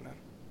talking about, man.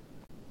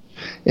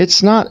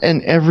 It's not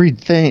an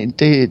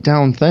everyday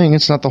down thing.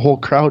 It's not the whole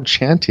crowd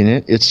chanting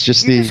it. It's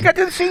just you just got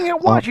to seeing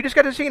it once. You just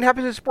got to see it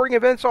happens at sporting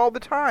events all the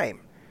time.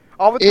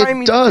 All the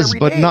time. It does,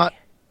 but not.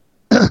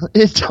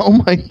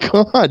 Oh my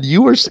God!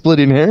 You were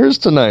splitting hairs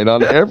tonight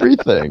on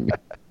everything.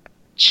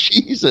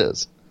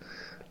 Jesus.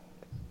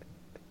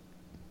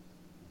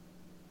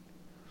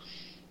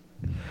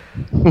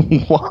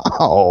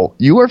 Wow,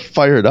 you are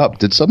fired up.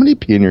 Did somebody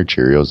pee in your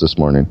Cheerios this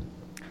morning?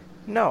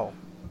 No.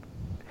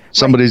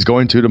 Somebody's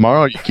going to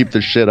tomorrow. You keep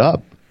this shit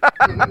up.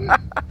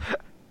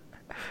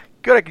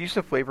 Good. I could use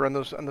some flavor on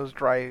those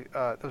dry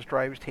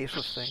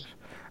tasteless things.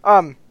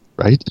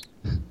 Right.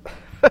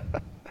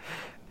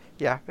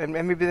 Yeah, and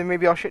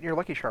maybe I'll shit in your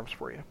Lucky Charms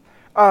for you.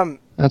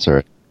 That's all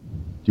right.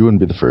 You wouldn't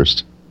be the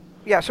first.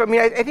 Yeah. So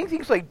I think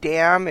things like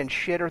damn and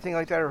shit or things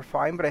like that are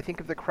fine, but I think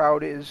if the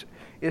crowd is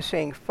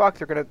saying fuck,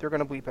 they're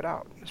gonna bleep it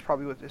out. It's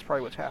probably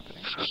what's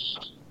happening.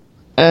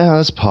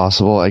 That's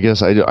possible. I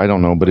guess I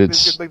don't know, but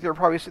it's like they were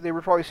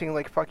probably saying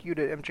like fuck you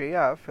to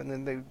MJF, and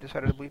then they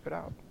decided to bleep it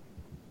out.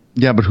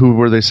 Yeah, but who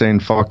were they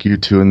saying fuck you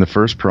to in the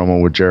first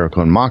promo with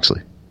Jericho and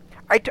Moxley?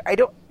 I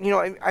don't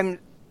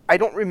I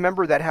don't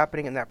remember that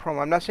happening in that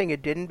promo. I'm not saying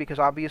it didn't, because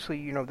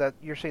obviously that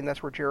you're saying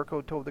that's where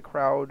Jericho told the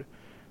crowd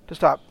to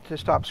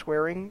stop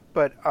swearing,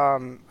 but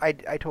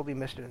I totally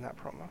missed it in that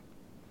promo.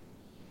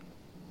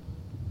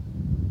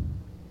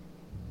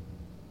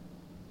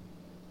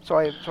 So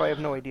I have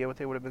no idea what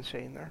they would have been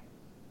saying there.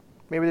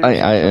 Maybe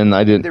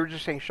they were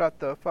just saying shut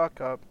the fuck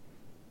up.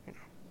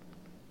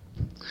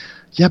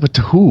 Yeah, but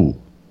to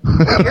who?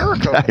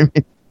 Jericho. I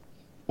mean,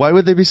 why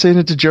would they be saying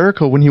it to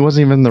Jericho when he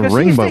wasn't even in the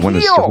ring? But when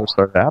it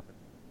started happening,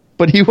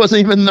 but he wasn't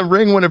even in the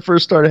ring when it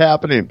first started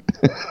happening.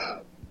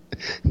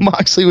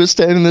 Moxley was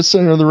standing in the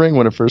center of the ring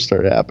when it first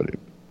started happening.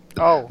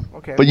 Oh,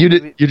 okay. But you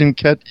didn't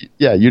catch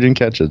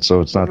it,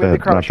 so it's not that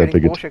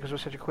big. Bullshit, because it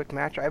was such a quick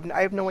match. I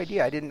have no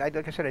idea.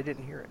 Like I said, I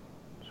didn't hear it.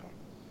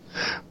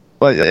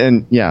 But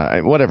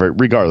whatever.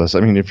 Regardless, I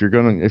mean,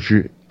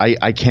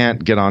 I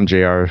can't get on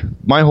JR.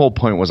 My whole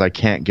point was I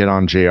can't get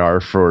on JR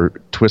for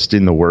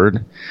twisting the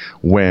word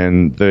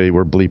when they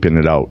were bleeping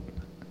it out.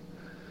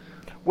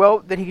 Well,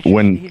 then he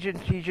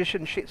just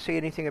shouldn't say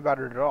anything about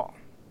it at all.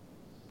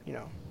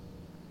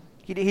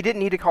 He didn't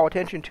need to call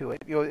attention to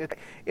it.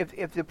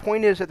 If the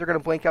point is that they're going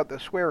to blank out the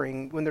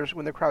swearing when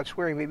the crowd's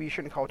swearing, maybe you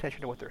shouldn't call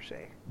attention to what they're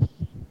saying.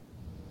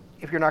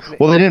 If you're not going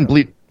to. Well, they didn't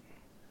bleep.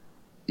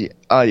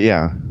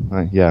 Yeah,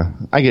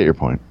 I get your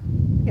point.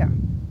 Yeah,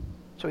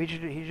 so he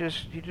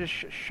just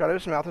shut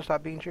his mouth and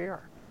stopped being JR.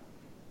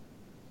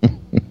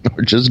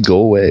 Or just go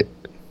away.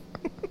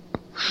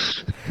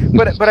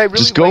 but I really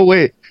just go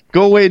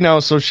away now,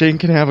 so Shane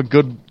can have a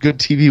good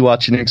TV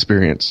watching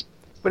experience.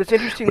 But it's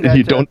interesting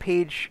that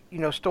Page,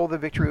 stole the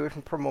victory away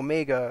from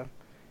Omega,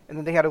 and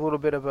then they had a little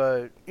bit of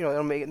a,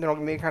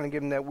 Omega kind of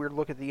give him that weird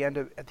look at the end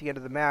of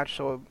the match.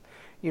 So,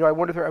 I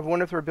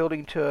wonder if they're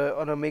building to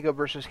an Omega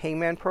versus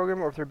Hangman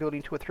program, or if they're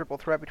building to a triple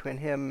threat between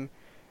him,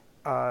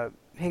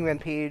 Hangman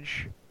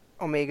Page,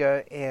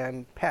 Omega,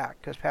 and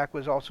Pac, because Pac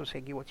was also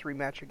saying he wants to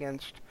rematch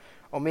against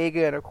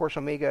Omega, and of course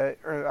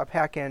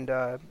Pac and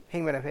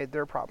Hangman have had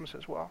their problems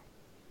as well.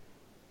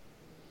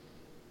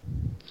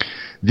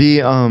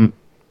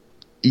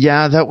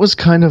 Yeah, that was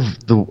kind of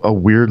a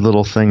weird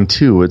little thing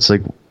too. It's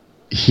like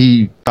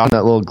he got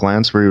that little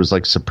glance where he was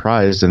like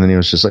surprised, and then he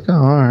was just like, "Oh,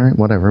 all right,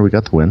 whatever, we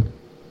got the win."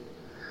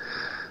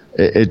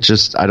 It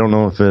just, I don't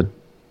know if it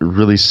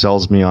really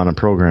sells me on a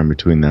program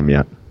between them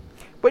yet.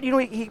 But he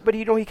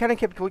kind of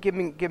kept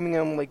giving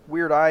them like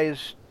weird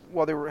eyes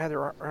while they had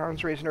their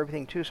arms raised and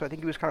everything too. So I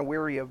think he was kind of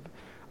wary of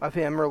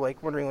him, or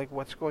like wondering like,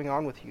 what's going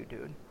on with you,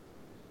 dude.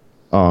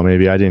 Oh,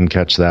 maybe I didn't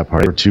catch that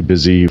part. We're too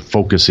busy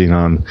focusing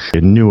on a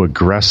new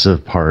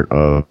aggressive part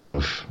of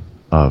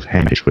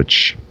Hangman,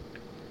 which,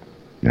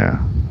 yeah,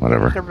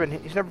 whatever.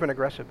 He's never been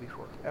aggressive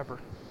before, ever.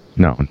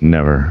 No,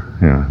 never.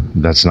 Yeah,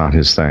 that's not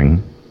his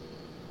thing.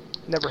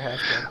 Never has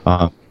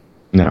been.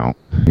 No,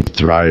 he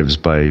thrives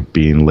by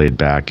being laid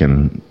back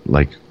and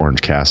like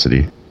Orange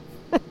Cassidy.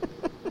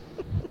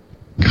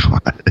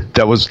 God,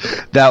 that was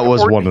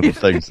one of the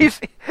things.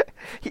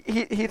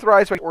 He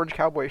thrives like Orange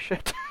Cowboy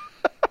shit.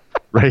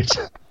 Right.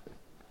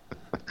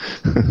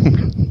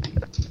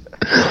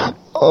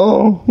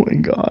 Oh my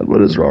God,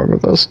 what is wrong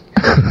with us?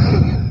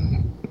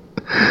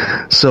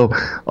 So,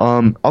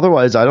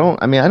 otherwise, I don't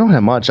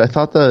have much. I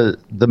thought the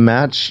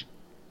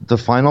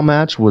final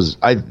match was,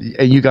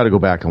 you got to go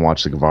back and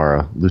watch the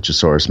Guevara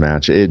Luchasaurus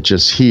match.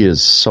 He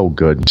is so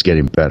good. He's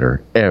getting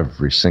better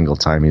every single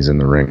time he's in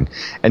the ring,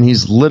 and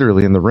he's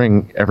literally in the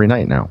ring every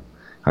night now.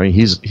 I mean,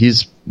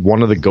 he's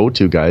one of the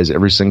go-to guys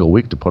every single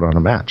week to put on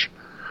a match.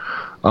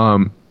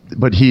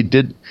 But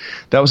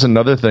that was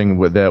another thing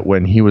with that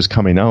when he was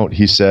coming out,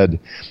 he said,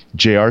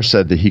 JR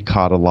said that he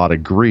caught a lot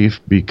of grief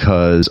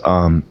because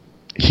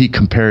he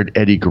compared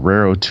Eddie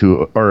Guerrero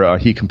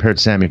he compared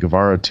Sammy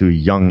Guevara to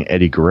young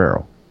Eddie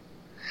Guerrero.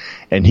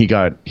 And he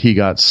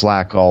got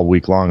slack all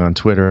week long on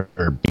Twitter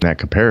in that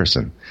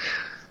comparison,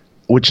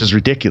 which is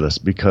ridiculous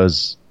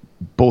because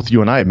both you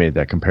and I have made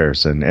that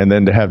comparison, and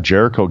then to have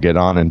Jericho get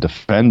on and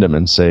defend him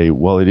and say,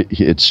 well,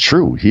 it's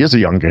true. He is a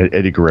young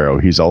Eddie Guerrero.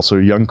 He's also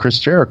a young Chris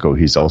Jericho.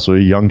 He's also a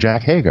young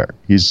Jack Hager.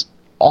 He's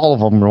all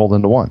of them rolled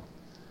into one.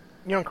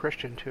 Young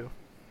Christian, too.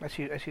 I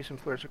see some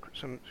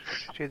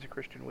shades of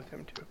Christian with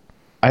him, too.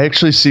 I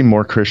actually see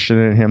more Christian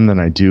in him than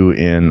I do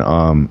in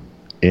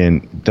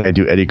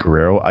Eddie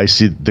Guerrero. I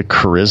see the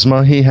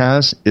charisma he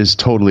has is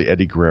totally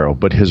Eddie Guerrero,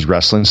 but his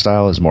wrestling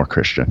style is more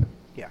Christian.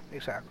 Yeah,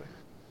 exactly.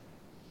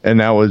 And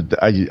that was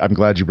I'm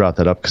glad you brought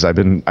that up because I've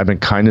been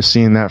kind of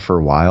seeing that for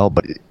a while,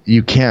 but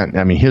you can't.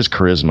 I mean, his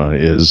charisma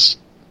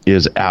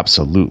is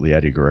absolutely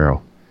Eddie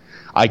Guerrero.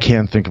 I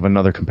can't think of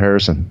another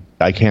comparison.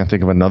 I can't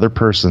think of another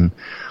person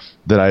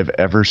that I've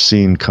ever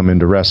seen come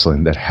into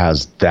wrestling that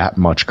has that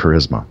much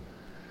charisma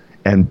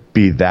and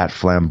be that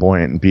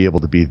flamboyant and be able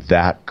to be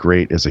that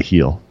great as a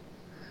heel.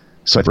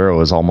 So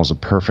Guerrero is almost a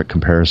perfect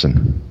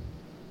comparison.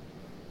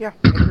 Yeah,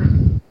 I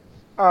agree.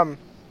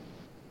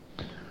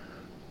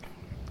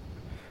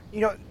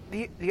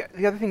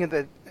 The other thing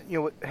that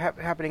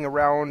happening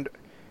around,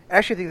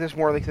 actually I think this is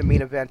more like the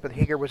main event, but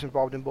Hager was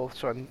involved in both,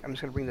 so I'm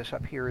just going to bring this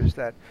up here, is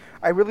that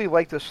I really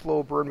like the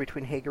slow burn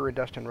between Hager and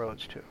Dustin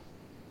Rhodes too.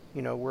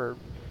 Where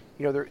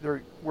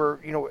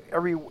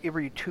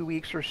every 2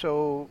 weeks or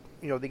so,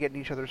 they get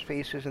in each other's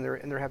faces and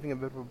they're having a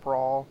bit of a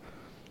brawl.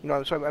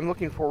 So I'm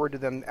looking forward to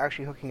them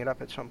actually hooking it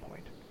up at some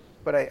point.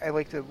 But I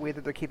like the way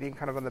that they're keeping it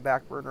kind of on the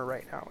back burner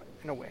right now,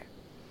 in a way.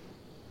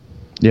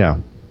 Yeah.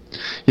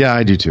 Yeah,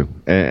 I do too.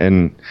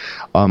 And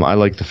I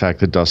like the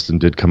fact that Dustin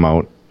did come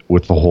out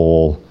with the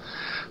whole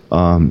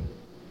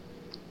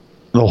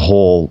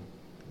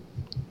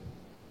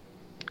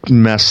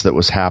mess that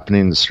was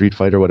happening, the street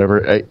fight or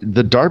whatever.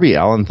 The Darby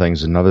Allin thing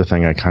is another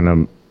thing I kind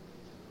of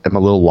am a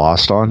little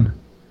lost on.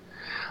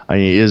 I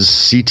mean,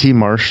 is CT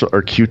Marshall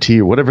or QT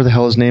or whatever the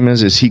hell his name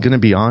is he going to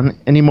be on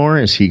anymore?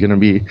 Is he going to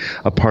be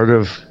a part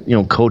of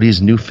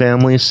Cody's new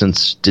family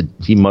since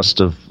he must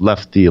have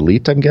left the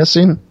Elite, I'm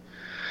guessing?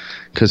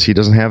 Because he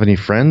doesn't have any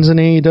friends in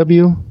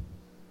AEW?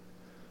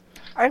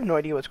 I have no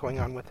idea what's going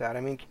on with that.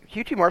 I mean,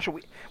 QT Marshall,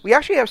 we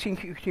actually have seen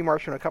QT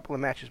Marshall in a couple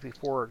of matches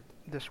before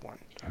this one.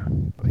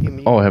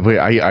 Have we?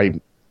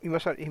 He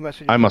must have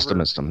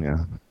missed him,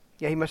 yeah.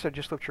 Yeah, he must have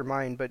just slipped your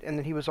mind. And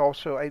then he was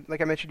also,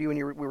 like I mentioned to you when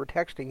we were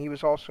texting, he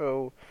was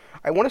also,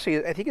 I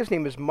think his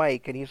name is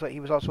Mike, and he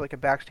was also like a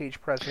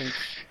backstage presence.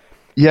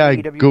 Yeah, I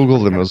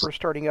Googled him. First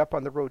starting up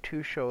on the Road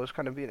 2 shows,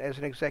 kind of as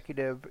an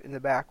executive in the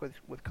back with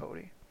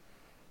Cody.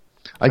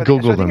 I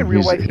Googled him. I think in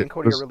real life, he and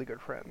Cody are really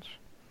good friends.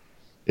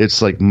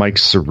 It's like Mike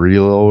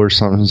Cirillo or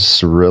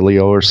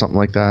something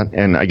like that.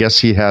 And I guess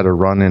he had a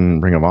run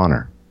in Ring of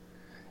Honor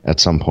at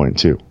some point,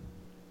 too.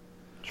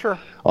 Sure.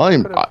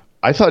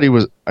 I thought he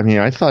was. I mean,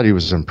 I thought he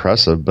was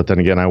impressive, but then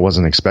again, I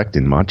wasn't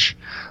expecting much.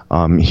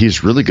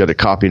 He's really good at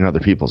copying other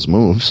people's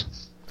moves.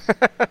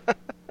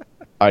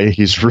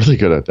 He's really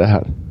good at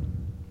that.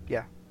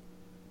 Yeah.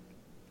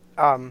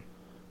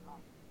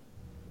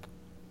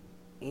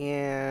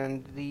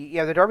 And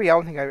the Darby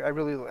Allin thing, I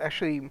really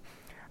actually,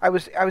 I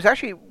was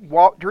actually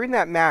during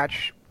that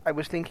match, I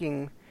was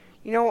thinking,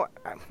 we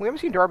haven't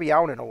seen Darby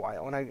Allin in a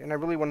while, and I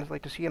really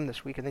wanted to see him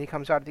this week, and then he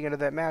comes out at the end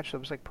of that match, so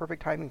it was like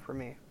perfect timing for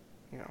me,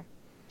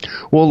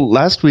 Well,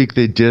 last week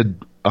they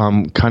did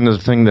kind of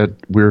the thing that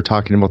we were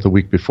talking about the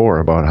week before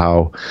about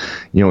how,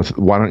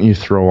 why don't you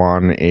throw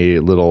on a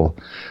little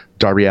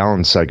Darby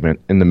Allin segment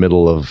in the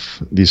middle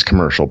of these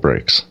commercial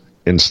breaks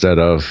instead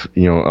of,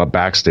 a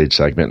backstage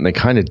segment. And they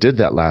kind of did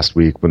that last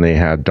week when they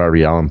had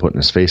Darby Allin putting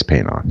his face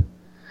paint on.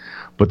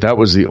 But that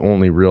was the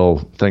only real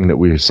thing that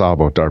we saw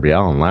about Darby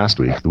Allin last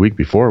week. The week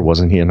before,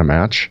 wasn't he in a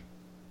match?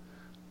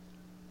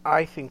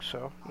 I think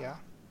so, yeah.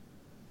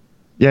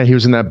 Yeah, he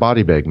was in that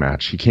body bag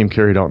match. He came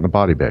carried out in the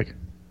body bag.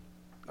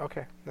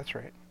 Okay, that's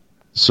right.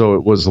 So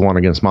it was the one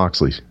against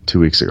Moxley 2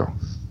 weeks ago.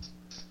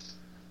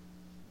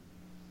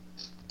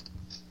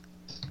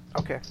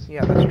 Okay,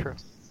 yeah, that's true.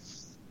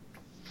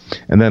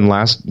 And then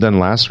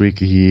last week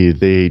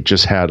they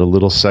just had a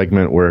little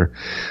segment where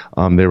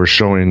they were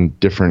showing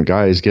different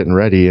guys getting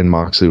ready, and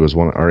Moxley was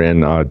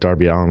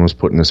Darby Allin was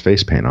putting his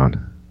face paint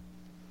on.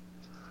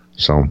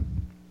 So,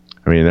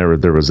 I mean,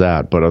 there was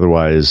that, but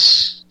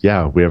otherwise,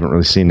 yeah, we haven't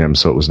really seen him.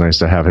 So it was nice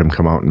to have him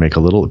come out and make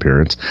a little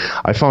appearance.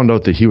 I found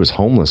out that he was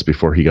homeless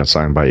before he got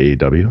signed by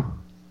AEW.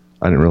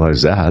 I didn't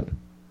realize that.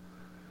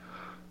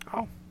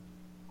 Oh.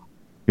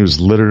 He was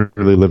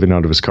literally living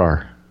out of his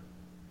car.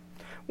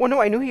 Well, no,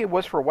 I knew he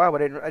was for a while,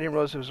 but I didn't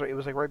realize it was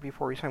like right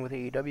before he signed with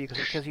AEW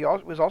because he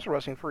was also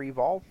wrestling for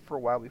Evolve for a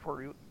while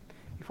before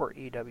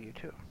AEW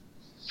too.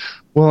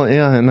 Well,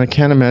 yeah, and I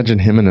can't imagine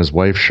him and his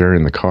wife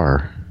sharing the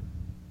car.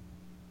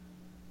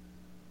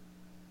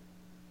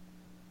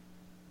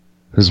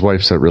 His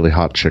wife's that really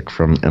hot chick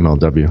from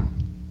MLW,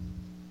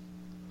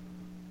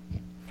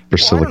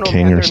 Priscilla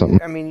King or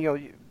something. I mean,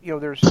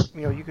 there's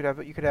you could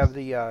have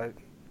the.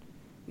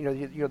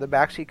 The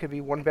back seat could be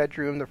one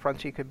bedroom, the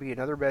front seat could be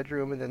another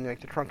bedroom, and then the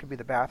trunk could be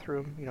the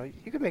bathroom.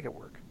 You could make it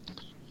work.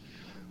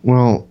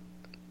 Well,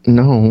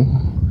 no,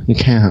 you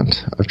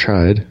can't. I've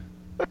tried.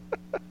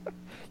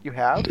 You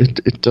have?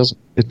 It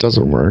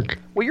doesn't work.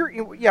 Well,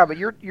 but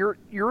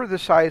you're the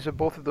size of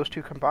both of those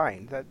two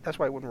combined. That's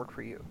why it wouldn't work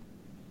for you.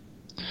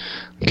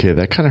 Okay,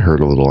 that kind of hurt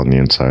a little on the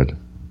inside.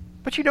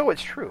 But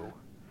it's true.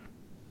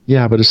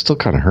 Yeah, but it still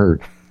kind of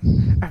hurt.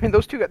 I mean,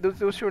 those two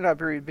are not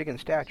very big in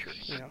stature.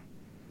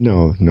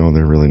 No,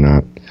 they're really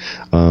not.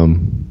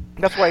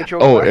 That's why I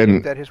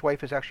joked that his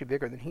wife is actually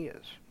bigger than he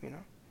is.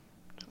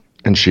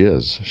 And she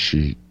is.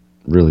 She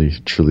really,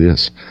 truly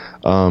is.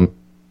 Where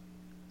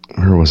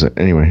was it?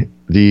 Anyway,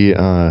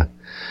 the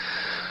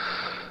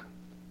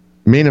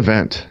main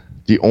event.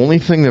 The only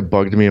thing that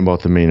bugged me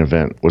about the main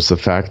event was the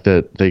fact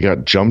that they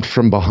got jumped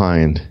from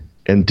behind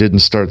and didn't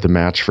start the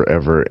match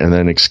forever. And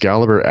then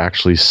Excalibur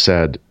actually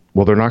said,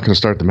 well, they're not going to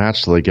start the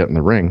match till they get in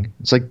the ring.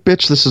 It's like,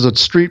 bitch, this is a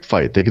street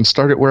fight. They can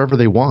start it wherever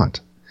they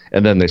want.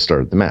 And then they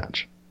started the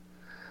match.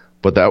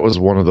 But that was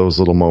one of those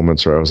little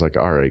moments where I was like,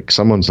 all right,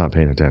 someone's not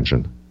paying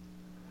attention.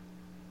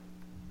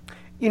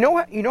 You know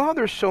what? You know how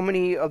there's so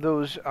many of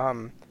those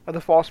of the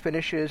false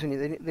finishes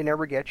and they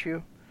never get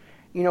you?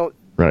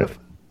 Right.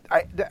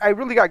 I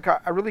really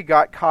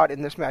got caught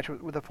in this match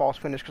with a false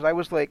finish because I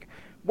was like,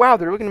 wow,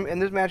 they're looking to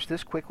end this match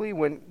this quickly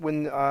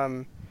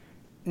when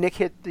Nick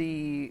hit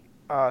the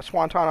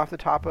swanton off the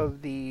top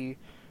of the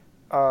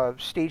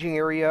staging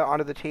area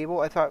onto the table.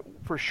 I thought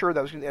for sure that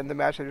was going to end the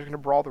match. They were going to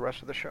brawl the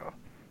rest of the show,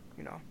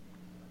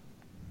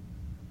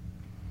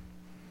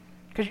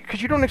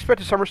 Because you don't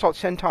expect a somersault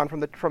senton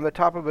from the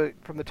top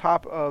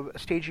of a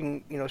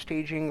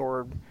staging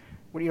or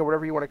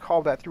whatever you want to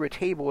call that through a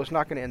table is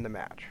not going to end the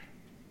match.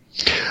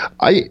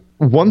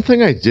 One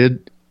thing I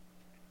did.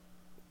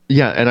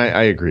 Yeah, and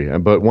I agree.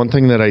 But one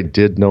thing that I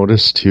did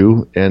notice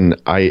too,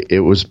 and it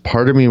was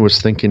part of me was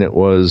thinking it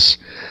was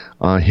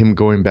him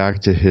going back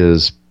to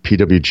his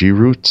PWG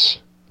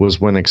roots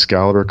was when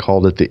Excalibur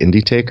called it the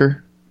Indie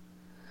Taker.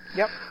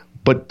 Yep.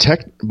 But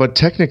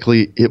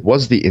technically it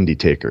was the Indie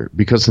Taker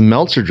because the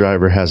Meltzer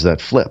driver has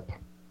that flip.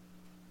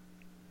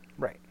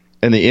 Right.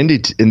 And the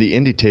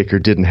Indie Taker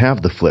didn't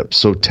have the flip.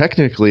 So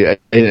technically, and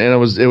it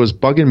was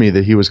bugging me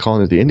that he was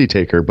calling it the Indie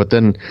Taker. But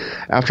then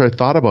after I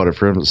thought about it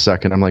for a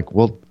second, I'm like,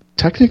 well,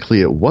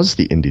 technically, it was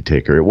the Indie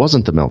Taker. It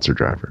wasn't the Meltzer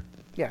driver.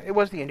 Yeah, it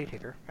was the Indie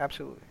Taker.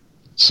 Absolutely.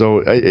 So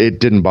it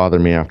didn't bother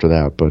me after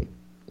that, but.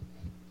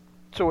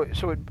 So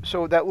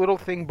that little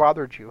thing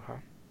bothered you, huh?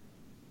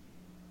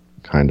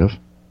 Kind of.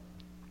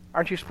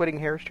 Aren't you splitting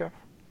hairs, Jeff?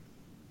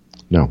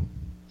 No.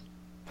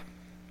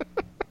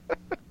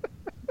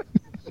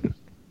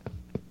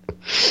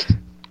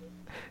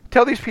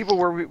 Tell these people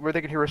where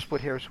they can hear us split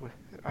hairs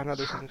on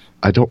other things.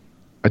 I don't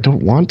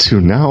want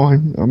to now.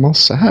 I'm all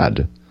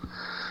sad.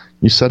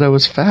 You said I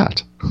was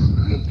fat.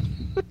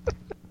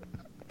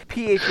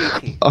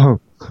 PHAT.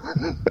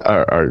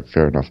 All right,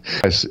 fair enough.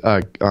 Guys,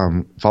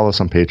 follow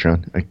us on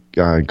Patreon.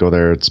 Go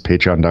there. It's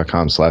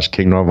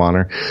patreon.com/Kingdom of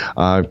Honor.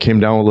 Came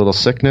down with a little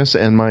sickness,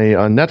 and my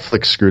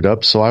Netflix screwed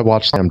up, so I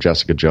watched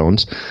Jessica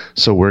Jones.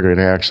 So we're going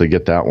to actually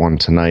get that one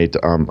tonight.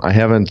 I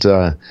haven't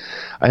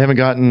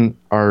gotten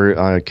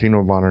our Kingdom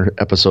of Honor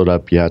episode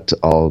up yet.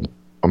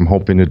 I'm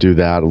hoping to do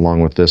that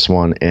along with this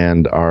one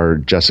and our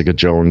Jessica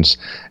Jones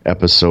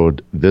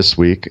episode this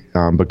week.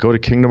 But go to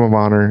Kingdom of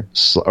Honor,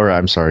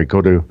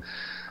 go to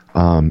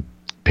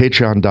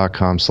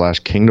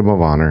patreon.com/Kingdom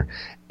of Honor,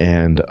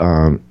 and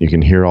you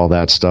can hear all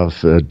that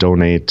stuff.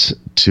 Donate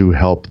to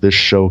help this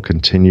show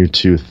continue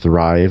to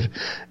thrive.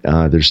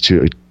 There's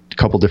a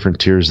couple different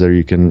tiers there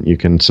you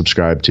can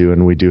subscribe to,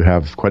 and we do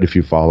have quite a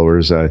few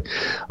followers.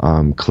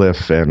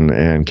 Cliff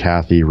and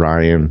Kathy,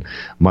 Ryan,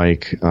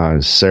 Mike,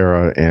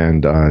 Sarah,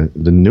 and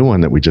the new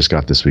one that we just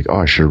got this week. Oh,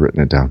 I should have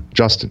written it down.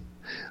 Justin.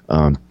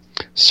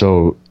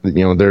 So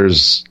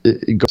there's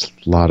a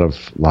lot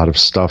of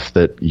stuff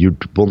that you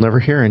will never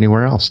hear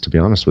anywhere else, to be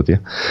honest with you.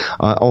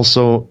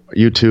 Also,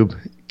 YouTube,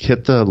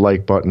 hit the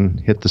like button,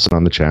 hit this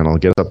on the channel.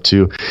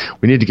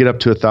 We need to get up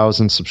to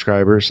 1,000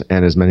 subscribers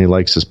and as many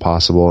likes as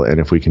possible.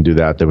 And if we can do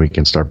that, then we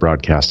can start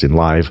broadcasting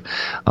live,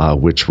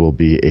 which will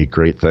be a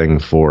great thing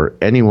for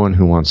anyone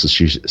who wants to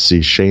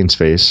see Shane's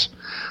face.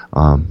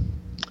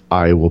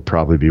 I will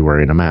probably be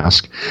wearing a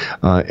mask.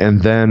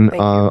 And then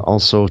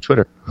also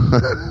Twitter.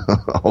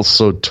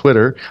 Also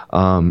Twitter.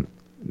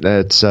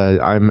 That's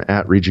I'm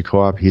at Regi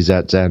Co-op. He's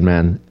at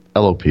Zanman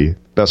LOP.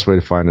 Best way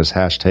to find us,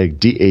 hashtag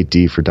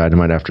DAD for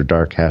Dynamite After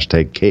Dark,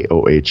 hashtag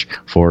KOH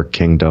for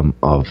Kingdom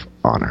of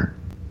Honor.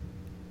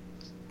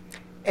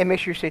 And make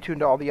sure you stay tuned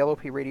to all the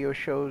LOP radio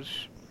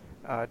shows.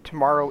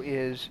 Tomorrow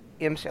is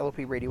IMS LOP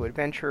Radio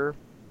Adventure.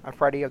 On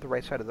Friday, you have The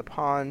Right Side of the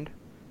Pond.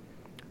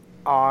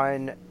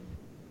 On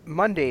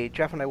Monday,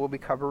 Jeff and I will be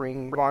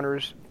covering Ring of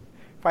Honor's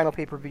final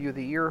pay-per-view of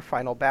the year,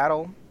 Final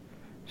Battle.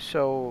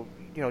 So,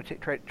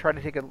 try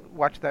to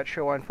watch that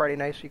show on Friday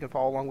night so you can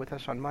follow along with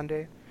us on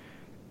Monday.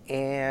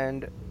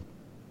 And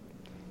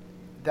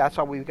that's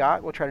all we've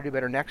got. We'll try to do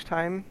better next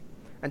time.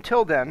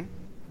 Until then,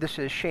 this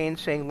is Shane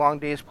saying long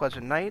days,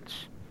 pleasant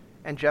nights,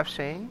 and Jeff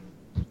saying...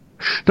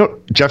 No,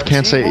 Jeff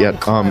can't say it yet,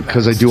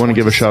 because I do want to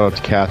give a shout out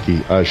to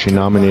Kathy. She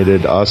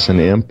nominated us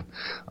and Imp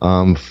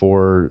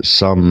for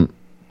some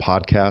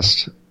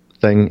podcast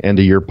thing, end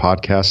of year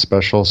podcast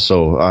special.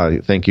 So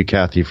thank you,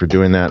 Kathy, for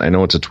doing that. I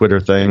know it's a Twitter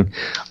thing,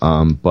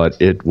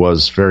 but it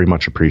was very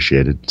much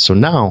appreciated. So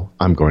now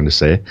I'm going to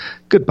say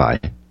goodbye.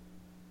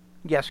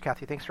 Yes,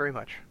 Kathy, thanks very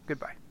much.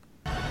 Goodbye.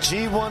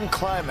 G1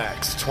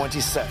 Climax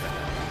 27.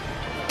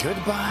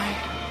 Goodbye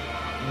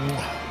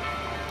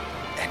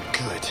and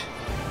good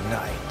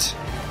night.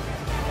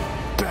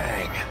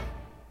 Bang.